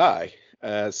good guy.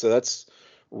 So that's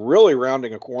really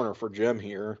rounding a corner for Jim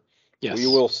here. Yes. We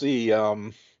will see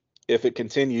if it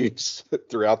continues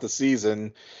throughout the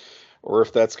season or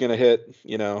if that's going to hit,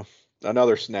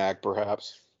 another snag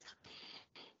perhaps.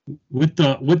 With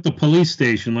the police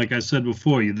station, like I said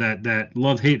before, that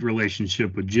love-hate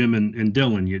relationship with Jim and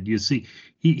Dylan, you see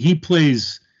he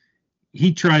tries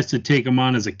to take him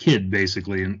on as a kid,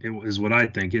 basically, and it is what I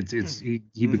think.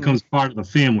 He becomes part of the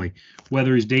family,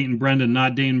 whether he's dating Brenda,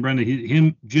 not dating Brenda.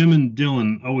 Jim and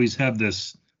Dylan always have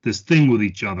this thing with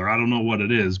each other. I don't know what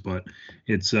it is, but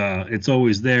it's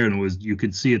always there, and you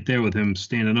could see it there with him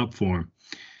standing up for him.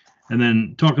 And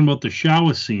then talking about the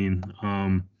shower scene,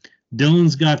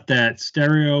 Dylan's got that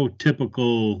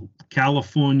stereotypical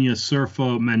California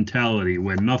surfer mentality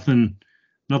where nothing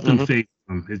fazes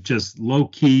him. It's just low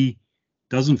key,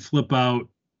 doesn't flip out,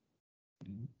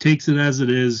 takes it as it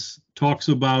is, talks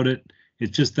about it.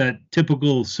 It's just that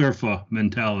typical surfer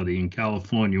mentality in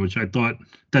California, which I thought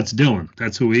that's Dylan.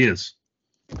 That's who he is.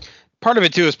 Part of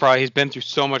it too is probably he's been through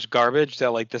so much garbage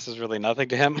that this is really nothing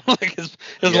to him. His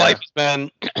life has been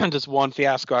just one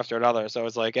fiasco after another. So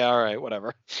it's all right,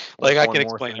 whatever. I can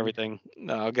explain everything.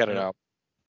 No, I'll get it out.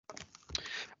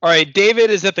 All right, David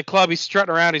is at the club. He's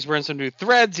strutting around. He's wearing some new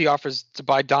threads. He offers to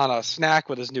buy Donna a snack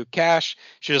with his new cash.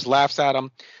 She just laughs at him.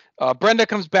 Brenda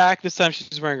comes back. This time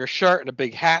she's wearing her shirt and a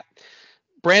big hat.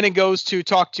 Brandon goes to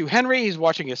talk to Henry. He's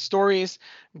watching his stories.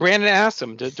 Brandon asks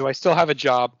him, do I still have a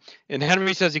job? And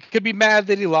Henry says he could be mad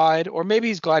that he lied, or maybe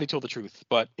he's glad he told the truth.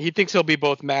 But he thinks he'll be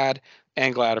both mad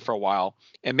and glad for a while.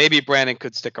 And maybe Brandon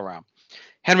could stick around.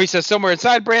 Henry says somewhere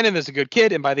inside Brandon there's a good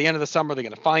kid, and by the end of the summer they're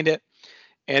going to find it.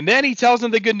 And then he tells him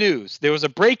the good news. There was a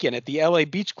break-in at the LA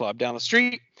Beach Club down the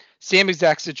street. Same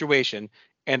exact situation.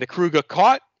 And the crew got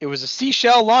caught. It was a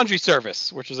seashell laundry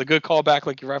service, which was a good callback,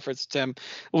 like you referenced, Tim,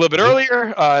 a little bit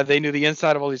earlier. They knew the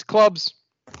inside of all these clubs,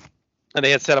 and they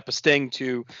had set up a sting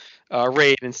to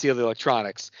raid and steal the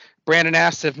electronics. Brandon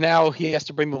asks if now he has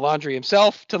to bring the laundry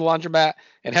himself to the laundromat,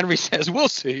 and Henry says, we'll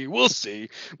see,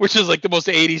 which is the most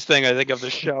 80s thing, I think, of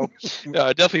the show.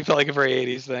 Definitely felt like a very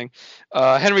 80s thing.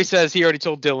 Henry says he already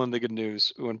told Dylan the good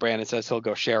news, when Brandon says he'll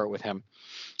go share it with him.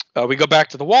 We go back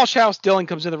to the Walsh house. Dylan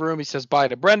comes in the room. He says bye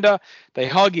to Brenda. They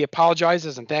hug. He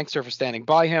apologizes and thanks her for standing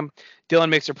by him. Dylan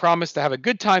makes her promise to have a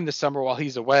good time this summer while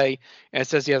he's away, and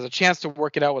says he has a chance to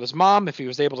work it out with his mom if he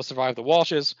was able to survive the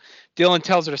Walshes. Dylan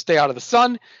tells her to stay out of the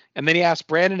sun, and then he asks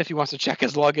Brandon if he wants to check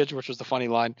his luggage, which was the funny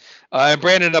line. And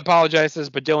Brandon apologizes,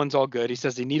 but Dylan's all good. He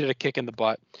says he needed a kick in the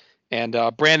butt. And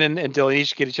Brandon and Dylan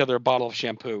each get each other a bottle of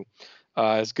shampoo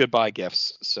as goodbye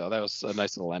gifts. So that was a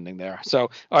nice little ending there.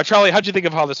 So Charlie, how'd you think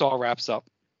of how this all wraps up?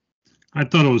 I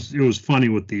thought it was funny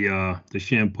with the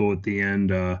shampoo at the end.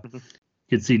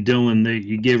 You could see Dylan.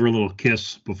 He gave her a little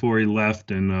kiss before he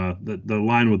left, and the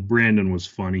line with Brandon was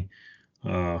funny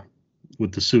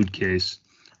with the suitcase.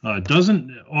 Doesn't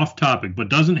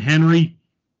Henry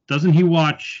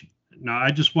watch? Now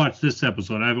I just watched this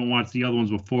episode. I haven't watched the other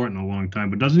ones before it in a long time.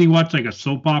 But doesn't he watch a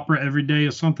soap opera every day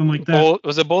or something like that?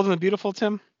 Was it Bold and the Beautiful,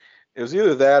 Tim? It was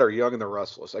either that or Young and the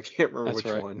Restless. I can't remember which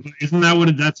one. Isn't that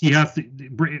what that's? He has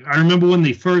to. I remember when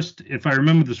they first, if I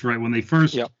remember this right, when they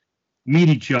first meet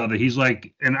each other. He's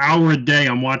like, an hour a day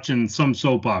I'm watching some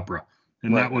soap opera,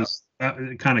 and Right.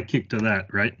 that kind of kicked to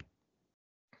that, right?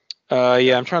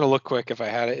 Yeah, I'm trying to look quick if I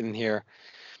had it in here.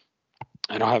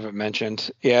 I don't have it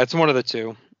mentioned. Yeah, it's one of the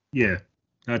two. Yeah,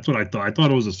 that's what I thought. I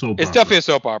thought it was a soap opera. It's definitely a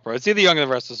soap opera. It's either Young and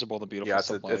the Restless or Bold and Beautiful. Yeah, it's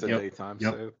a daytime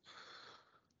soap.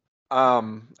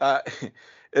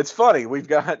 It's funny. We've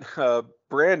got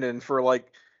Brandon for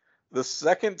like the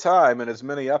second time in as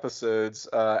many episodes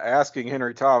asking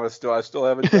Henry Thomas, "Do I still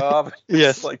have a job?"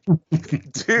 Yes. Like,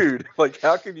 dude, like,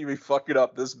 how can you be fucking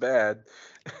up this bad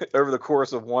over the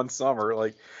course of one summer?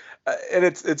 Like, and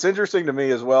it's interesting to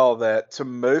me as well that to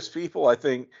most people, I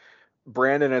think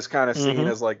Brandon is kind of seen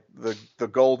as like the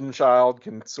golden child,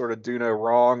 can sort of do no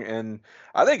wrong, and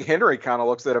I think Henry kind of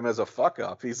looks at him as a fuck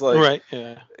up. He's like, right,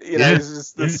 yeah, he's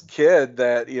just this kid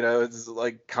that is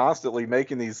like constantly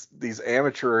making these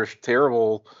amateurish,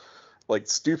 terrible, like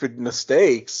stupid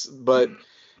mistakes, but.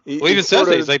 He even says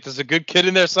that. He's like, there's a good kid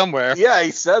in there somewhere. Yeah,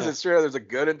 he says it's true. There's a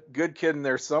good kid in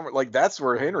there somewhere. Like, that's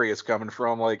where Henry is coming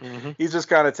from. Like, he's just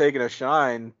kind of taking a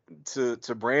shine to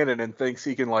Brandon and thinks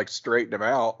he can like straighten him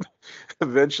out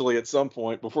eventually at some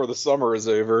point before the summer is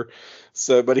over.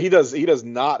 So, but he does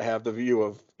not hold the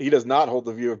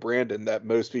view of Brandon that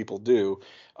most people do,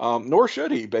 nor should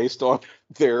he, based on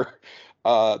their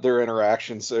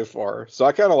interaction so far. So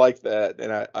I kind of like that,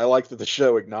 and I like that the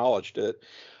show acknowledged it.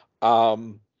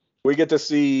 We get to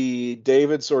see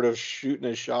David sort of shooting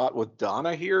a shot with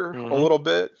Donna here a little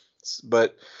bit,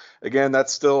 but again,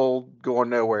 that's still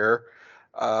going nowhere.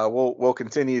 We'll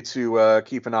continue to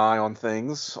keep an eye on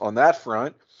things on that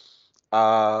front.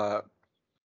 Dylan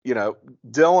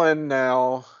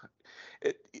now.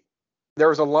 There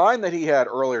was a line that he had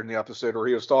earlier in the episode where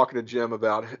he was talking to Jim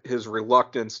about his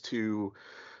reluctance to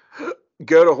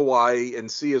go to Hawaii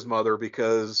and see his mother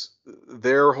because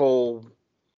their whole,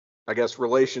 I guess,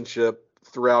 relationship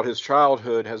throughout his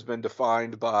childhood has been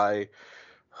defined by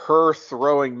her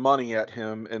throwing money at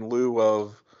him in lieu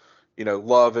of,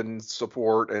 love and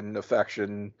support and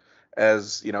affection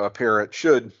as, a parent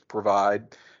should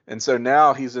provide. And so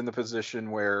now he's in the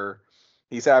position where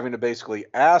he's having to basically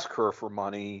ask her for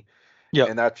money. Yep.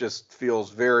 And that just feels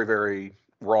very, very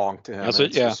wrong to him.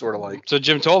 It's sort of like, so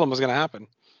Jim told him was going to happen.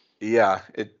 Yeah,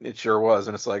 it sure was.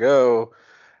 And it's like, oh,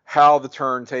 how the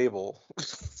turntable.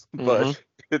 But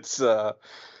it's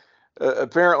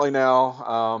apparently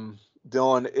now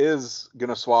Dylan is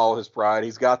gonna swallow his pride.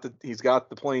 He's got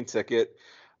the plane ticket,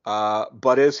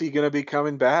 but is he gonna be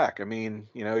coming back? I mean,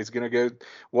 he's gonna go.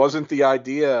 Wasn't the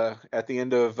idea at the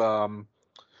end of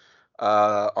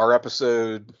our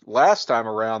episode last time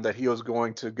around that he was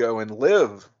going to go and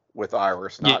live with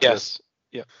Iris? Not just,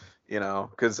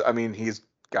 because I mean he's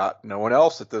got no one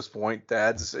else at this point.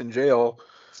 Dad's in jail.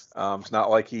 It's not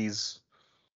like he's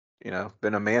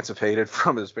been emancipated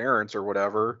from his parents or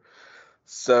whatever.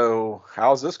 So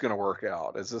how's this going to work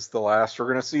out? Is this the last we're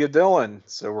going to see of Dylan?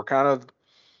 So we're kind of,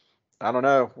 I don't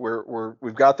know.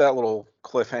 We've got that little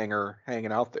cliffhanger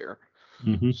hanging out there.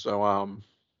 So,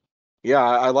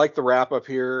 I like the wrap up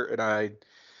here, and I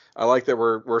like that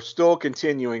we're still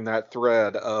continuing that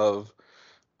thread of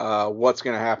what's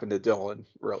going to happen to Dylan,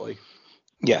 really.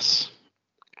 Yes.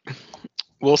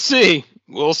 We'll see.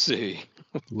 We'll see.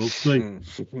 All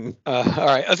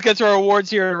right, let's get to our awards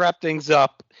here and wrap things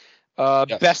up.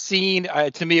 Best scene,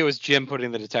 to me, it was Jim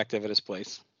putting the detective at his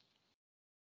place.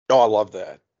 Oh, I love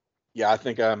that. Yeah, I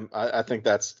think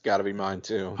that's got to be mine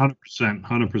too.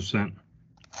 100%.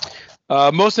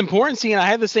 Most important scene, I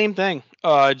had the same thing.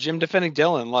 Jim defending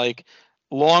Dylan, like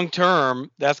long term,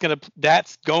 that's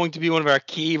going to be one of our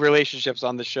key relationships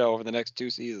on the show over the next 2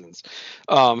 seasons.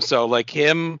 So like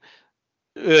him.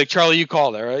 Like Charlie, you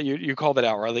called it, right? You called it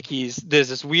out, right? Like there's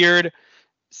this weird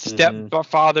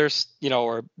stepfather,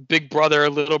 or big brother,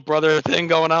 little brother thing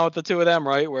going on with the two of them,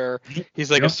 right? Where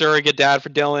he's like a surrogate dad for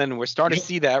Dylan. We're starting to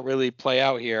see that really play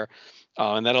out here,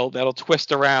 and that'll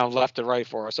twist around left and right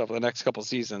for us over the next couple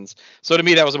seasons. So to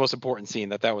me, that was the most important scene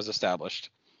that was established.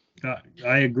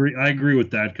 I agree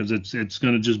with that because it's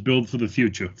going to just build for the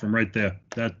future from right there.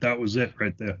 That was it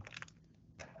right there.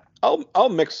 I'll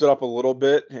mix it up a little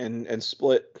bit and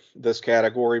split this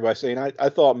category by saying I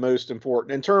thought most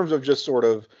important in terms of just sort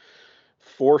of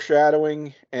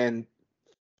foreshadowing, and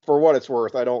for what it's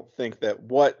worth, I don't think that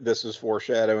what this is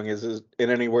foreshadowing is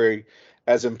in any way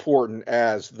as important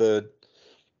as the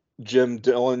Jim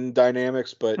Dylan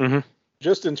dynamics, but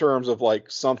just in terms of like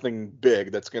something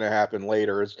big that's going to happen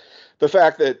later is the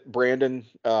fact that Brandon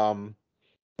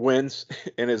wins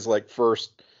in his like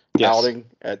first outing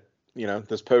at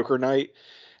this poker night,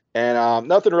 and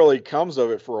nothing really comes of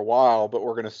it for a while, but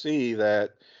we're going to see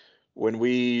that when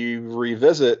we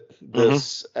revisit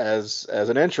this as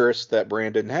an interest that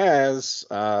Brandon has,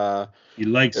 he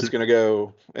likes it's going to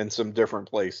go in some different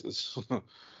places.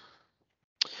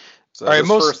 So all right, this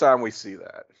is the first time we see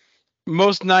that.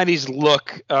 Most 90s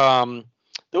look.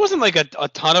 There wasn't like a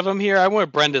ton of them here. I went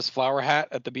with Brenda's flower hat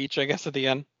at the beach, I guess, at the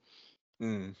end.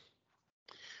 I'm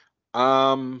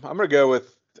gonna go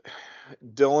with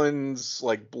Dylan's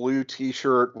like blue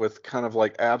T-shirt with kind of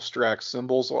like abstract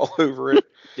symbols all over it.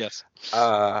 Yes.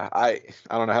 I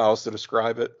don't know how else to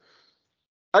describe it.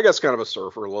 I guess kind of a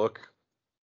surfer look.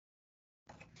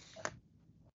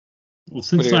 Well,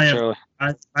 since I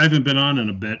haven't been on in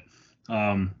a bit,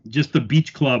 just the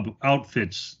beach club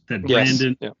outfits that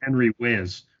Brandon Henry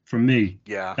wears, for me,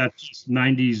 that's just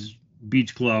 90s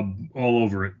beach club all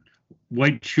over it.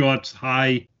 White shorts,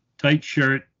 high, tight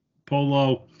shirt,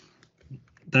 polo.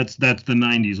 That's the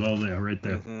 90s all there, right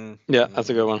there. Yeah, that's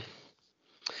a good one.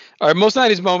 All right, most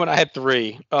 90s moment, I had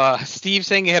 3. Steve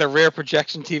saying he had a rare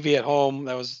projection TV at home.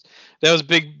 That was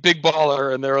big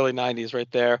baller in the early 90s right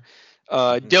there.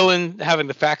 Dylan having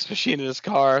the fax machine in his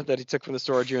car that he took from the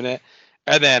storage unit.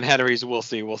 And then Henry's we'll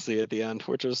see at the end,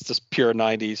 which was just pure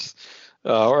 90s.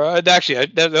 Or actually,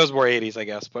 that was more 80s, I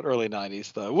guess, but early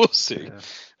 90s. We'll see.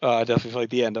 Yeah. Definitely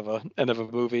like the end of a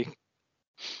movie.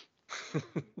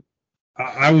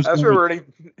 I was the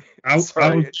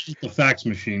fax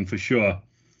machine for sure.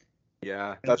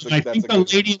 Yeah, did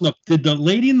the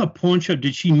lady in the pawn shop,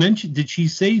 did she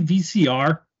say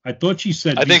VCR? I thought she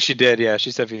said. I think she did. Yeah, she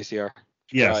said VCR.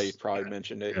 Yes, you probably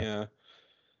mentioned it. Yeah.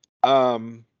 I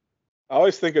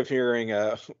always think of hearing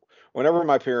whenever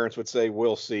my parents would say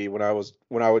 "we'll see" when I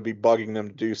would be bugging them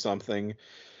to do something.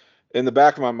 In the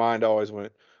back of my mind, I always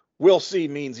went, "We'll see"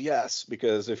 means yes,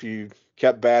 because if you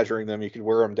kept badgering them, you could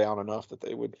wear them down enough that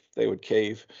they would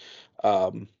cave.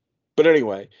 But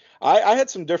anyway, I had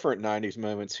some different 90s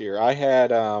moments here. I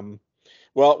had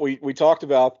we talked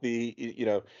about the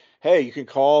hey, you can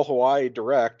call Hawaii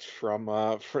direct from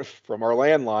our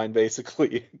landline,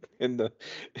 basically in the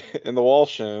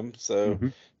Walsh home. So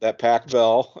that Pac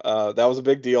Bell, that was a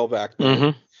big deal back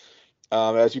then.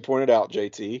 As you pointed out,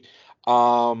 JT.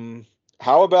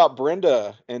 How about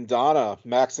Brenda and Donna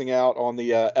maxing out on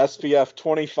the SPF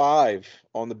 25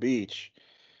 on the beach?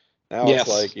 Now it's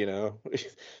like,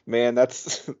 man,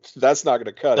 that's not going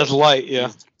to cut it. That's light,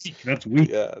 yeah. That's weak.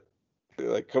 Yeah,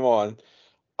 like come on.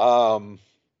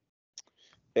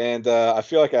 And I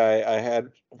feel like I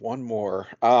had one more.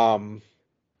 Oh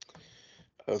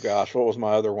gosh, what was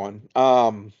my other one?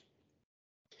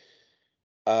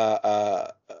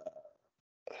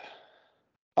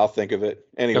 I'll think of it.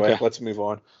 Anyway, Let's move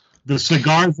on. The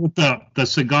cigars with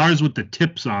the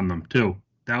tips on them too.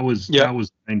 That was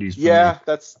 90s. Yeah,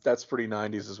 that's pretty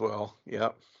 90s as well. Yeah.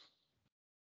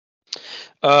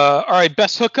 All right,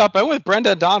 best hookup. I went with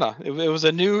Brenda and Donna. It was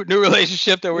a new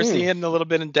relationship that we're seeing a little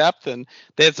bit in depth, and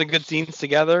they had some good scenes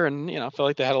together, and I felt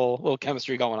like they had a little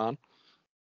chemistry going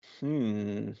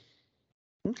on.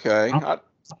 Okay.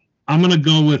 I'm gonna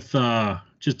go with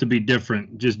just to be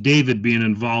different, just David being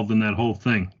involved in that whole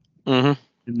thing.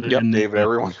 David,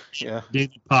 everyone. Yeah.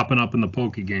 David popping up in the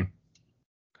poker game.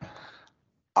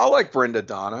 I like Brenda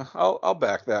Donna. I'll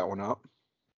back that one up.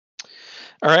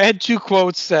 All right, I had 2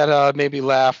 quotes that made me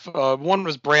laugh. One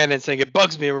was Brandon saying, "It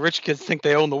bugs me when rich kids think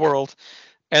they own the world,"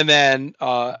 and then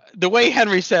the way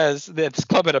Henry says that this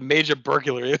club had a major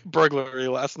burglary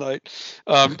last night.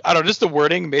 I don't know, just the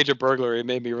wording, major burglary,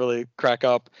 made me really crack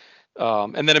up.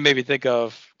 And then it made me think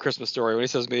of Christmas Story when he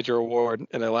says major award,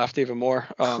 and I laughed even more.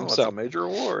 What's a major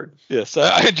award? Yes,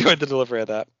 I enjoyed the delivery of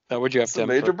that. What'd you have, Tim?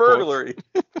 A major burglary.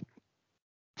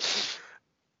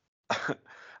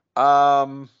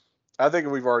 I think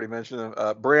we've already mentioned them.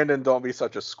 Brandon, don't be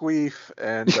such a squeef,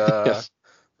 and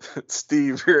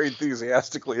Steve very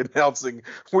enthusiastically announcing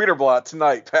Wienerblatt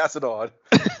tonight. Pass it on.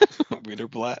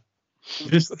 Wienerblatt.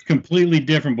 This is completely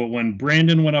different, but when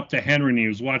Brandon went up to Henry and he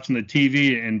was watching the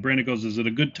TV, and Brandon goes, "Is it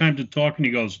a good time to talk?" And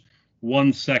he goes,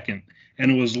 1 second.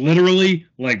 And it was literally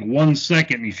like 1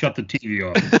 second, and he shut the TV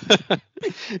off.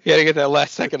 You had to get that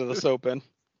last second of the soap in.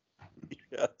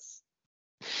 Yes.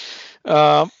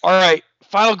 All right.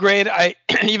 Final grade.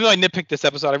 Even though I nitpicked this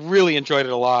episode, I really enjoyed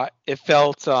it a lot. It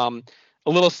felt a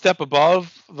little step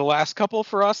above the last couple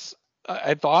for us,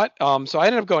 I thought. So I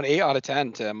ended up going 8 out of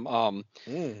 10, Tim.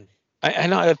 I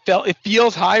know it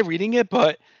feels high reading it,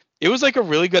 but it was like a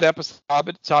really good episode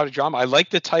of drama. I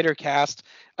liked the tighter cast.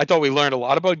 I thought we learned a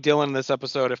lot about Dylan in this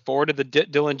episode. It forwarded the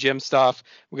Dylan Jim stuff.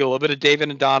 We got a little bit of David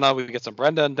and Donna. We get some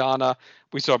Brenda and Donna.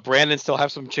 We saw Brandon still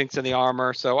have some chinks in the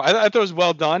armor. So I thought it was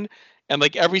well done. And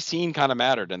like every scene kind of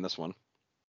mattered in this one.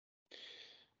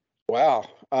 Wow.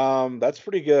 That's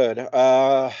pretty good.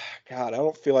 God, I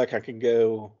don't feel like I can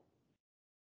go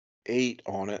 8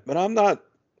 on it, but I'm not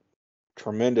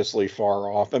tremendously far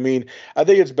off. I mean, I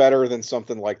think it's better than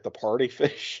something like the Party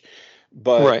Fish,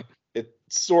 but Right. it's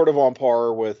sort of on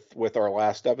par with our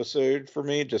last episode for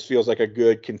me. It just feels like a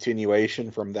good continuation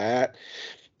from that.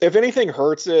 If anything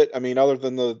hurts it, I mean, other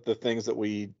than the things that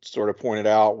we sort of pointed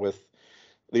out with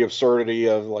the absurdity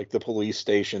of like the police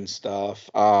station stuff,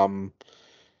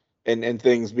 and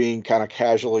things being kind of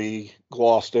casually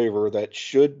glossed over that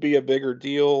should be a bigger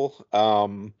deal.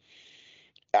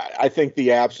 I think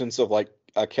the absence of like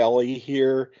a Kelly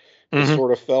here is Mhm.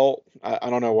 sort of felt.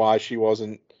 I don't know why she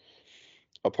wasn't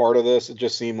a part of this. It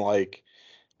just seemed like,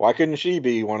 why couldn't she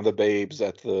be one of the babes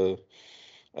at the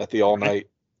all night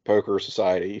poker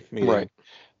society meeting? Right.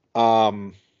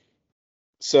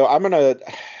 So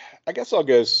I guess I'll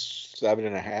go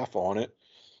 7.5 on it.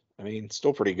 I mean,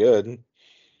 still pretty good.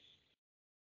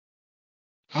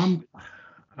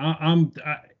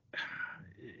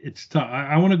 It's tough.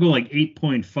 I want to go like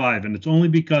 8.5, and it's only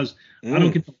because I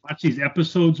don't get to watch these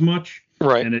episodes much.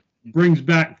 Right. And it brings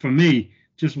back, for me,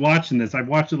 just watching this. I've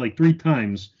watched it like 3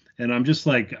 times, and I'm just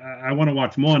like, I want to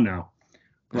watch more now.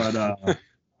 But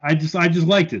I just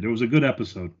liked it. It was a good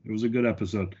episode.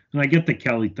 And I get the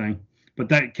Kelly thing, but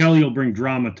that Kelly will bring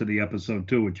drama to the episode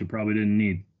too, which you probably didn't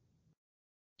need.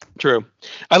 True.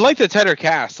 I like the tighter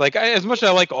cast. Like as much as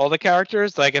I like all the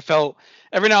characters, like it felt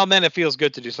every now and then it feels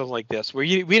good to do something like this where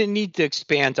we didn't need to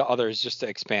expand to others just to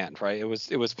expand, right? It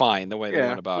was fine the way they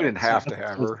went about it. We didn't have to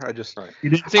have her. I just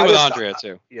same with Andrea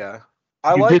too. Yeah.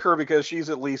 I like her because she's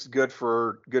at least good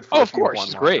for Oh, of course,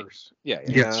 she's great. Yeah.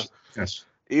 Yes.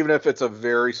 Even if it's a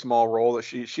very small role that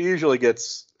she usually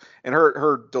gets, and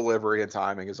her delivery and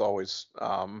timing is always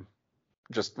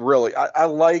just really, I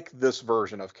like this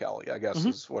version of Kelly, I guess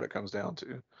is what it comes down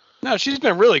to. No, she's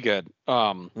been really good.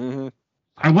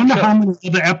 I wonder how many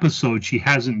other episodes she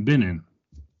hasn't been in.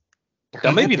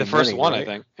 That may be the first one, right? I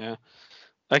think. Yeah.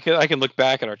 I can look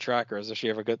back at our trackers if she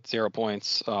ever got 0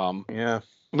 points. Yeah.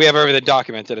 We have everything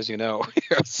documented, as you know.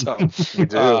 So we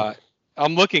do.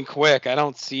 I'm looking quick. I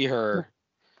don't see her.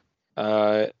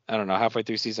 I don't know, halfway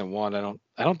through season 1. I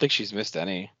don't think she's missed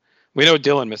any. We know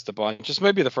Dylan missed a bunch. Just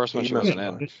maybe the first one she wasn't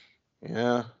in.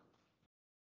 Yeah.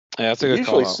 Yeah, that's a good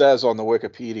call. It usually says on the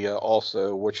Wikipedia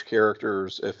also which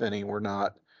characters, if any, were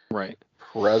not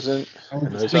present.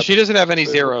 So she doesn't have any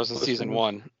zeros in season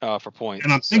 1 for points.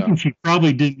 And I'm thinking she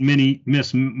probably didn't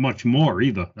miss much more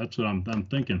either. That's what I'm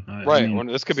thinking. I mean,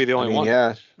 this could be the only one.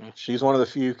 Yeah, she's one of the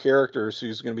few characters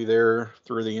who's going to be there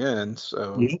through the end.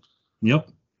 So. Yep.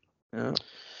 Yeah.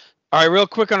 All right, real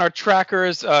quick on our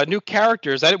trackers, new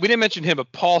characters. We didn't mention him, but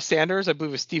Paul Sanders, I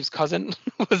believe was Steve's cousin,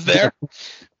 was there.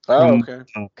 Oh, okay.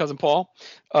 Cousin Paul.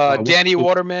 Danny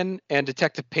Waterman and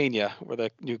Detective Pena were the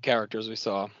new characters we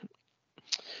saw.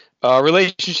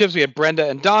 Relationships, we had Brenda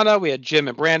and Donna. We had Jim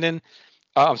and Brandon.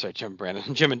 I'm sorry, Jim and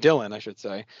Brandon. Jim and Dylan, I should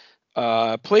say.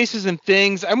 Places and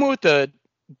things. I went with the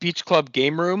beach club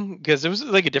game room because it was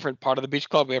like a different part of the beach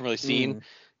club we haven't really seen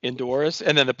indoors.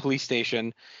 And then the police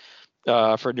station.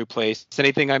 For a new place.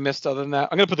 Anything I missed other than that?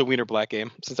 I'm gonna put the Wiener Black game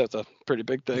since that's a pretty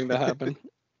big thing that happened.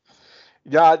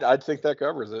 Yeah, I'd think that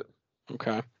covers it.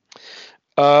 Okay.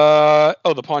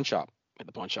 The pawn shop.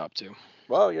 The pawn shop too.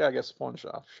 Well, yeah, I guess pawn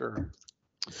shop, sure.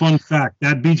 Fun fact: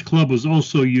 that beach club was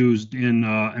also used in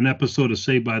an episode of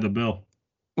Saved by the Bell.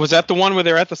 Was that the one where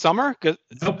they're at the summer? Yep.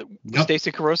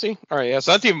 Stacy Carosi. All right, yeah.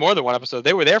 So that's even more than one episode.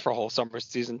 They were there for a whole summer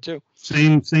season too.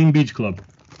 Same beach club.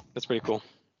 That's pretty cool.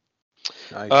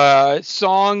 Nice.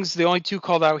 Songs, the only 2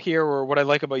 called out here were What I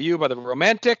Like About You by the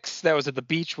Romantics. That was at the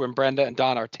beach when Brenda and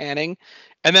Donna are tanning.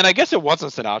 And then I guess it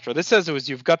wasn't Sinatra. This says it was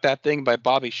You've Got That Thing by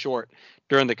Bobby Short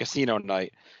during the casino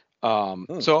night.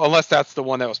 So unless that's the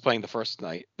one that was playing the first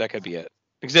night, that could be it.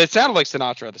 Because it sounded like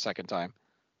Sinatra the second time.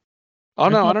 Oh,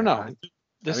 no, I don't know.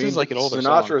 This is like an older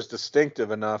Sinatra song. is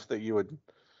distinctive enough that you would...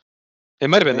 It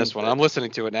might have been this one. I'm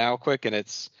listening to it now quick, and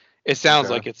it sounds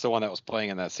like it's the one that was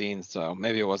playing in that scene, so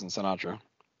maybe it wasn't Sinatra.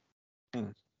 All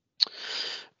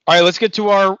right, let's get to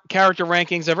our character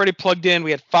rankings. I've already plugged in. We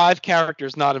had 5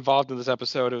 characters not involved in this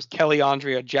episode. It was Kelly,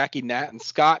 Andrea, Jackie, Nat, and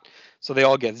Scott. So they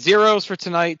all get 0s for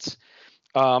tonight.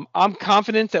 I'm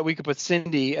confident that we could put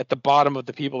Cindy at the bottom of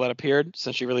the people that appeared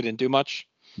since she really didn't do much.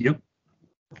 Yep.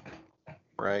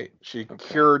 Right. She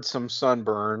cured some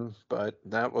sunburn, but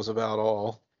that was about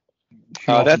all.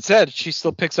 That said, she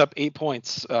still picks up 8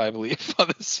 points, I believe, on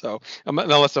this. So, hang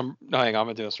on, I'm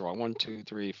gonna do this wrong. 1, 2,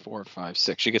 3, 4, 5,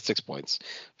 6. She gets 6 points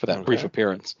for that brief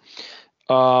appearance.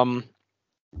 All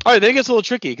right, then it gets a little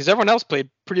tricky because everyone else played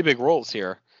pretty big roles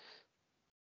here.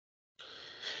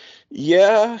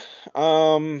 Yeah.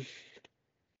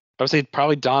 I would say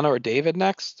probably Donna or David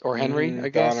next, or Henry, I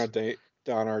guess.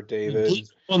 Donna or David.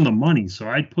 He's on the money, so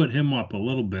I'd put him up a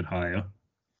little bit higher.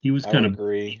 He was kind of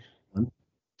agree. You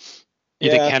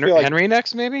think Henry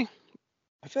next, maybe?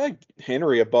 I feel like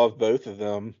Henry above both of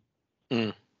them.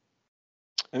 Mm.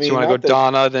 I mean, so you want to go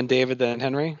Donna, then David, then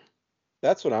Henry?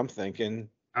 That's what I'm thinking.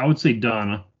 I would say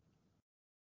Donna.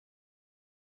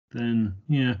 Then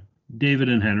David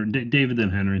and Henry. David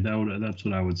and Henry. That's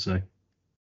what I would say.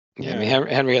 Yeah, I mean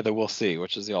Henry had the "we'll see,"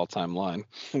 which is the all-time line.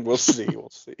 We'll see.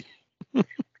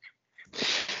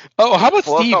 Oh, how about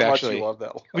Steve? Actually,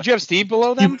 would you have Steve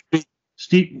below them?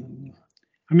 Steve.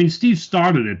 I mean, Steve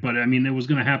started it, but I mean, it was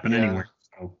going to happen anyway.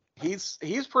 So.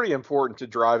 He's pretty important to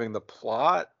driving the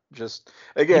plot. Just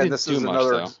again, this is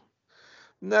another.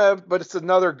 No, but it's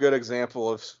another good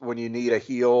example of when you need a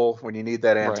heel, when you need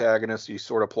that antagonist, you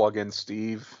sort of plug in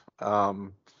Steve.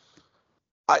 I'll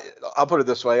put it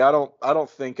this way: I don't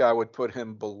think I would put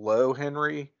him below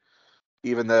Henry,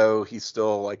 even though he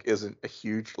still isn't a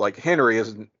huge Henry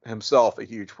isn't himself a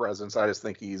huge presence. I just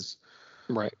think he's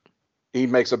right. He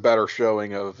makes a better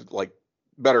showing than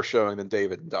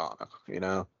David and Donna.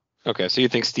 Okay, so you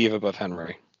think Steve above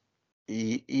Henry?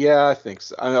 Yeah, I think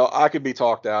so. I know I could be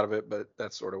talked out of it, but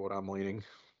that's sort of what I'm leaning.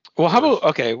 Well, how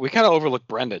about we kind of overlook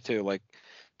Brenda too.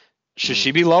 Should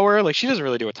she be lower? She doesn't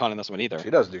really do a ton in this one either. She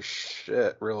doesn't do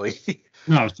shit, really.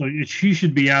 No, so she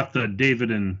should be after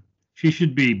David and she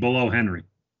should be below Henry.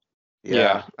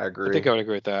 Yeah, I agree. I think I would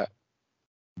agree with that.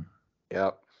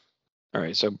 Yep. All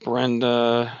right, so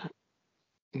Brenda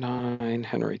 9,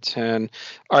 Henry 10.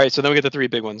 All right, so then we get the three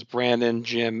big ones: Brandon,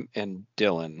 Jim, and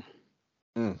Dylan.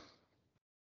 Who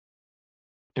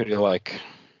do you like?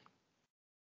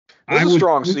 This is a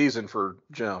strong season for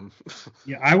Jim.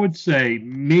 Yeah, I would say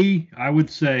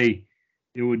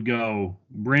it would go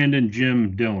Brandon,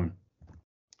 Jim, Dylan.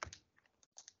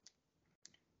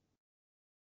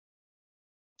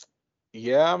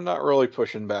 Yeah, I'm not really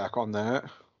pushing back on that.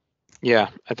 Yeah,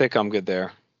 I think I'm good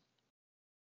there.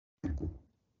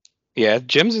 Yeah,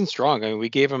 Jim's in strong. I mean, we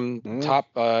gave him top.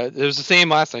 It was the same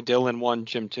last time. Dylan 1,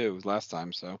 Jim 2 last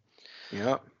time. So.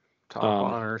 Yeah, top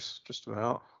honors, just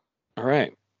about. All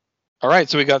right.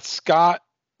 So we got Scott,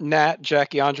 Nat,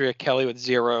 Jackie, Andrea, Kelly with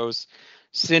 0s,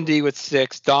 Cindy with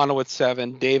 6, Donna with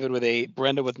 7, David with 8,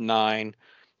 Brenda with 9,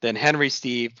 then Henry,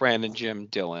 Steve, Brandon, Jim,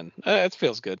 Dylan. It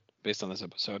feels good based on this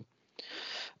episode.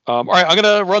 All right, I'm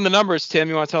gonna run the numbers. Tim,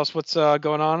 you want to tell us what's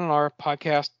going on in our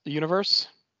podcast universe?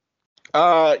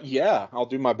 Yeah, I'll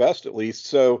do my best at least.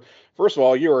 So, first of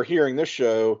all, you are hearing this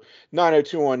show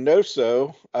 9021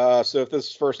 No-So. So if this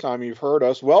is the first time you've heard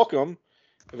us, welcome.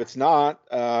 If it's not,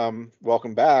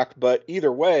 welcome back. But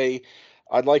either way,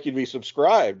 I'd like you to be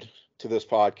subscribed to this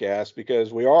podcast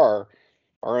because we are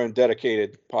our own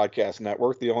dedicated podcast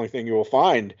network. The only thing you will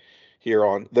find here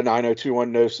on the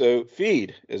 9021 No-So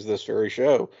feed is this very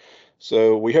show.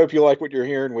 So we hope you like what you're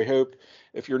hearing. We hope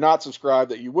if you're not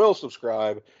subscribed that you will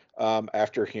subscribe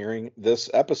after hearing this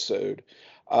episode.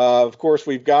 Of course,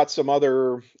 we've got some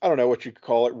other, I don't know what you could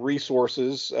call it,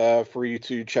 resources for you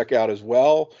to check out as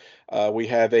well. We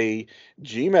have a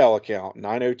Gmail account,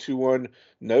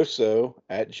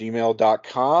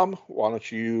 9021noso@gmail.com. Why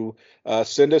don't you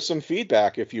send us some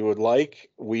feedback if you would like.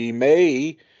 We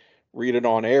may read it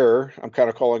on air. I'm kind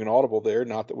of calling an audible there.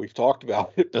 Not that we've talked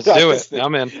about it. Let's do it.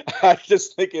 I'm in. I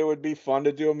just think it would be fun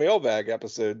to do a mailbag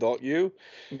episode, don't you?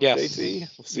 Yes. JT?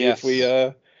 We'll see if we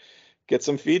get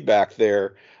some feedback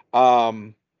there.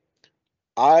 I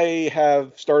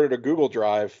have started a Google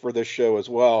Drive for this show as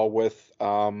well with,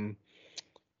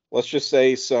 let's just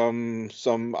say some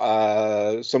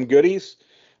goodies.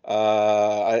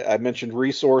 I mentioned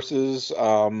resources,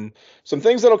 some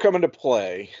things that'll come into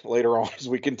play later on as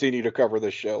we continue to cover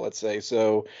this show, let's say.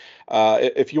 So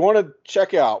if you want to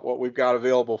check out what we've got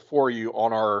available for you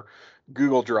on our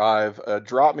Google Drive,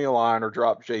 drop me a line or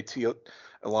drop JT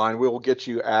a line. We will get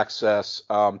you access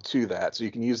to that. So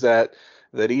you can use that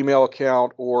email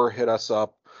account or hit us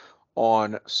up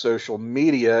on social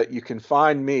media. You can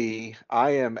find me.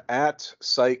 I am at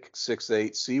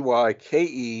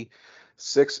Psych68,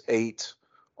 CYKE68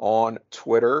 on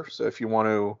Twitter. So if you want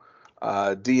to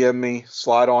DM me,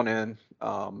 slide on in.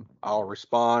 I'll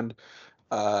respond.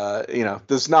 This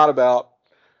is not about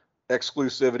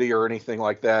exclusivity or anything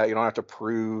like that. You don't have to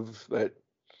prove that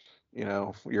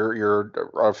you're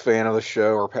a fan of the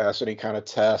show or pass any kind of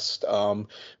test.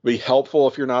 Be helpful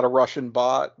if you're not a Russian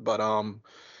bot, but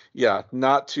yeah,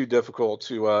 not too difficult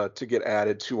to get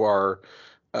added to our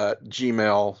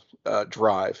Gmail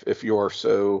drive if you're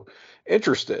so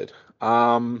interested.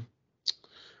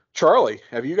 Charlie,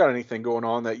 have you got anything going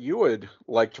on that you would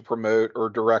like to promote or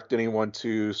direct anyone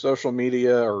to social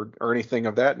media or anything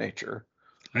of that nature?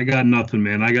 I got nothing,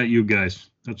 man. I got you guys.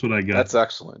 That's what I got. That's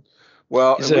excellent.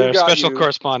 Well, he's a special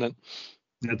correspondent.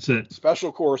 That's it.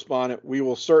 Special correspondent. We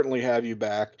will certainly have you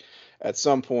back at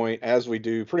some point, as we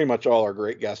do pretty much all our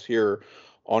great guests here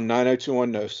on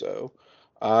 9021 No-So.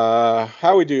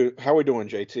 How we doing,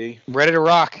 JT? Ready to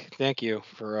rock. Thank you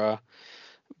for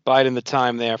biding the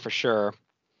time there for sure.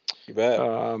 You bet.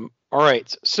 All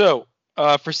right. So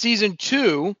for season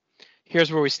 2,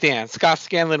 here's where we stand. Scott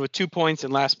Scanlon with 2 points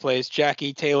in last place.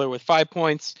 Jackie Taylor with 5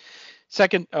 points.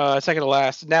 Second to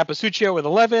last. Nat Basuccio with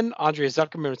 11. Andrea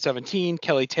Zuckerman with 17.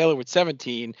 Kelly Taylor with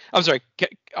 17. I'm sorry.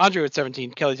 Andrea with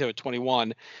 17. Kelly Taylor with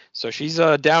 21. So she's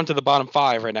down to the bottom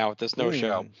 5 right now with this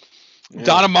no-show. Yeah.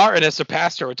 Donna Martin has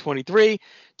surpassed her with 23.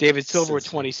 David Silver with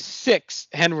 26.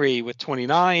 Henry with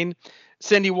 29.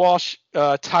 Cindy Walsh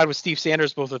tied with Steve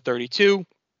Sanders, both with 32.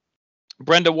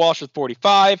 Brenda Walsh with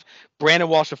 45. Brandon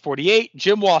Walsh with 48.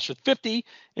 Jim Walsh with 50.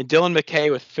 And Dylan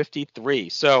McKay with 53.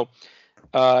 So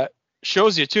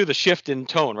shows you, too, the shift in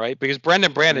tone, right? Because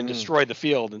Brandon destroyed the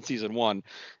field in season 1.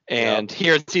 And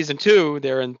here in season 2,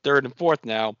 they're in 3rd and 4th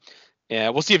now.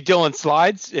 And we'll see if Dylan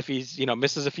slides. If he's,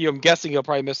 misses a few, I'm guessing he'll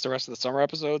probably miss the rest of the summer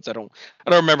episodes. I don't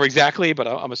remember exactly, but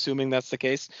I'm assuming that's the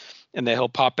case. And then he'll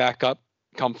pop back up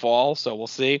come fall. So we'll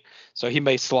see. So he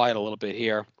may slide a little bit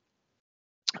here.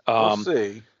 We'll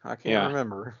see. I can't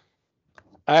remember.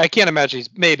 I can't imagine he's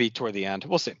maybe toward the end.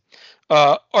 We'll see.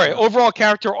 All right. Overall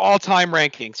character all-time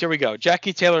rankings. Here we go.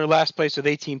 Jackie Taylor in last place with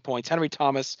 18 points. Henry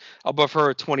Thomas above her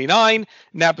at 29.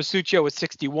 Nat Basuccio with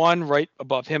 61. Right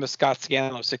above him is Scott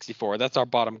Scanlon with 64. That's our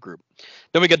bottom group.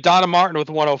 Then we got Donna Martin with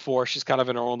 104. She's kind of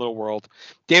in her own little world.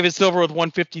 David Silver with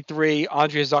 153.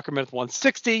 Andrea Zuckerman with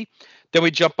 160. Then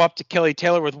we jump up to Kelly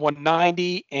Taylor with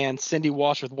 190 and Cindy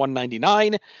Walsh with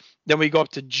 199. Then we go up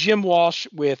to Jim Walsh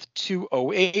with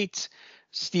 208.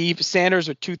 Steve Sanders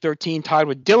with 213, tied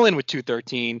with Dylan with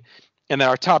 213. And then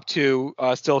our top 2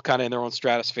 still kind of in their own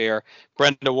stratosphere.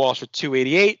 Brenda Walsh with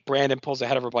 288. Brandon pulls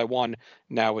ahead of her by 1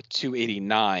 now with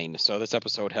 289. So this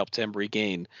episode helped him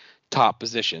regain top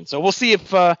position. So we'll see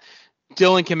if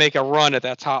Dylan can make a run at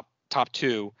that top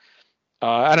 2.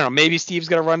 I don't know. Maybe Steve's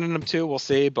going to run in them too. We'll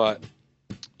see. But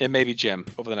it may be Jim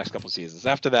over the next couple of seasons.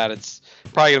 After that, it's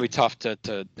probably going to be tough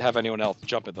to have anyone else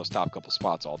jump in those top couple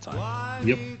spots all the time.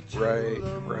 Yep. Right.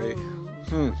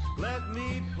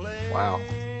 Wow.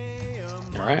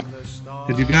 All right.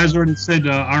 Did you guys already said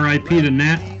R.I.P. to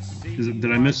Nat?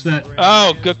 Did I miss that?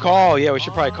 Oh, good call. Yeah, we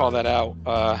should probably call that out.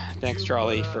 Thanks,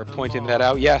 Charlie, for pointing that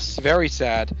out. Yes, very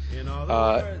sad.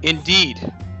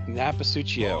 Indeed. Nat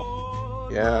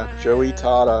Basuccio. Yeah, Joey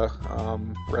Tata.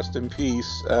 Rest in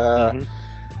peace.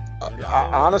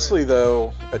 Honestly,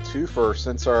 though, a twofer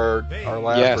since our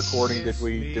last recording.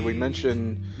 Did we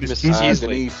mention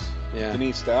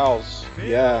Denise Dowse?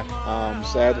 Yeah,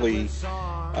 sadly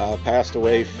passed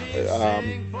away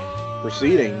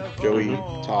preceding Joey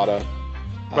Tata.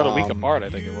 About a week apart, I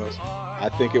think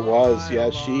it was. Yeah,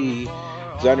 she,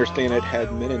 as I understand it,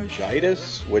 had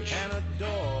meningitis, which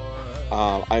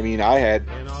I had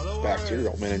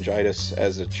bacterial meningitis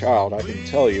as a child. I can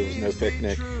tell you it was no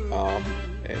picnic.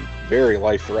 And very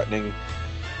life-threatening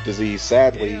disease.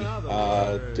 Sadly,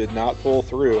 did not pull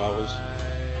through. I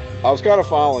was kind of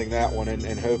following that one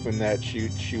and hoping that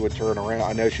she would turn around.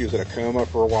 I know she was in a coma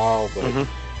for a while, but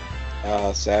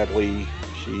sadly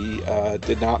she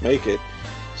did not make it.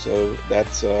 So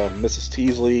that's Mrs.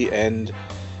 Teasley and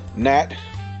Nat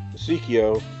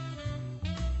Basuccio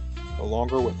no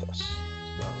longer with us.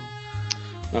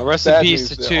 So, rest in peace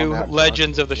to 2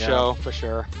 legends of the show for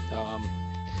sure.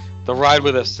 They'll ride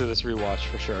with us through this rewatch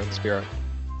for sure in spirit.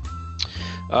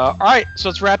 All right, so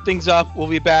let's wrap things up. We'll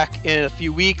be back in a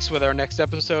few weeks with our next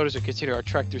episode as we continue our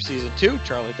trek through season 2.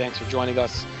 Charlie, thanks for joining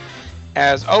us.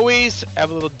 As always, have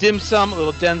a little dim sum, a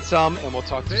little den sum, and we'll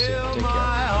talk to you soon. Take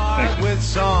care. With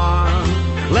song,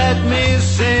 let me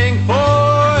sing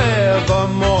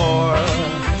forevermore.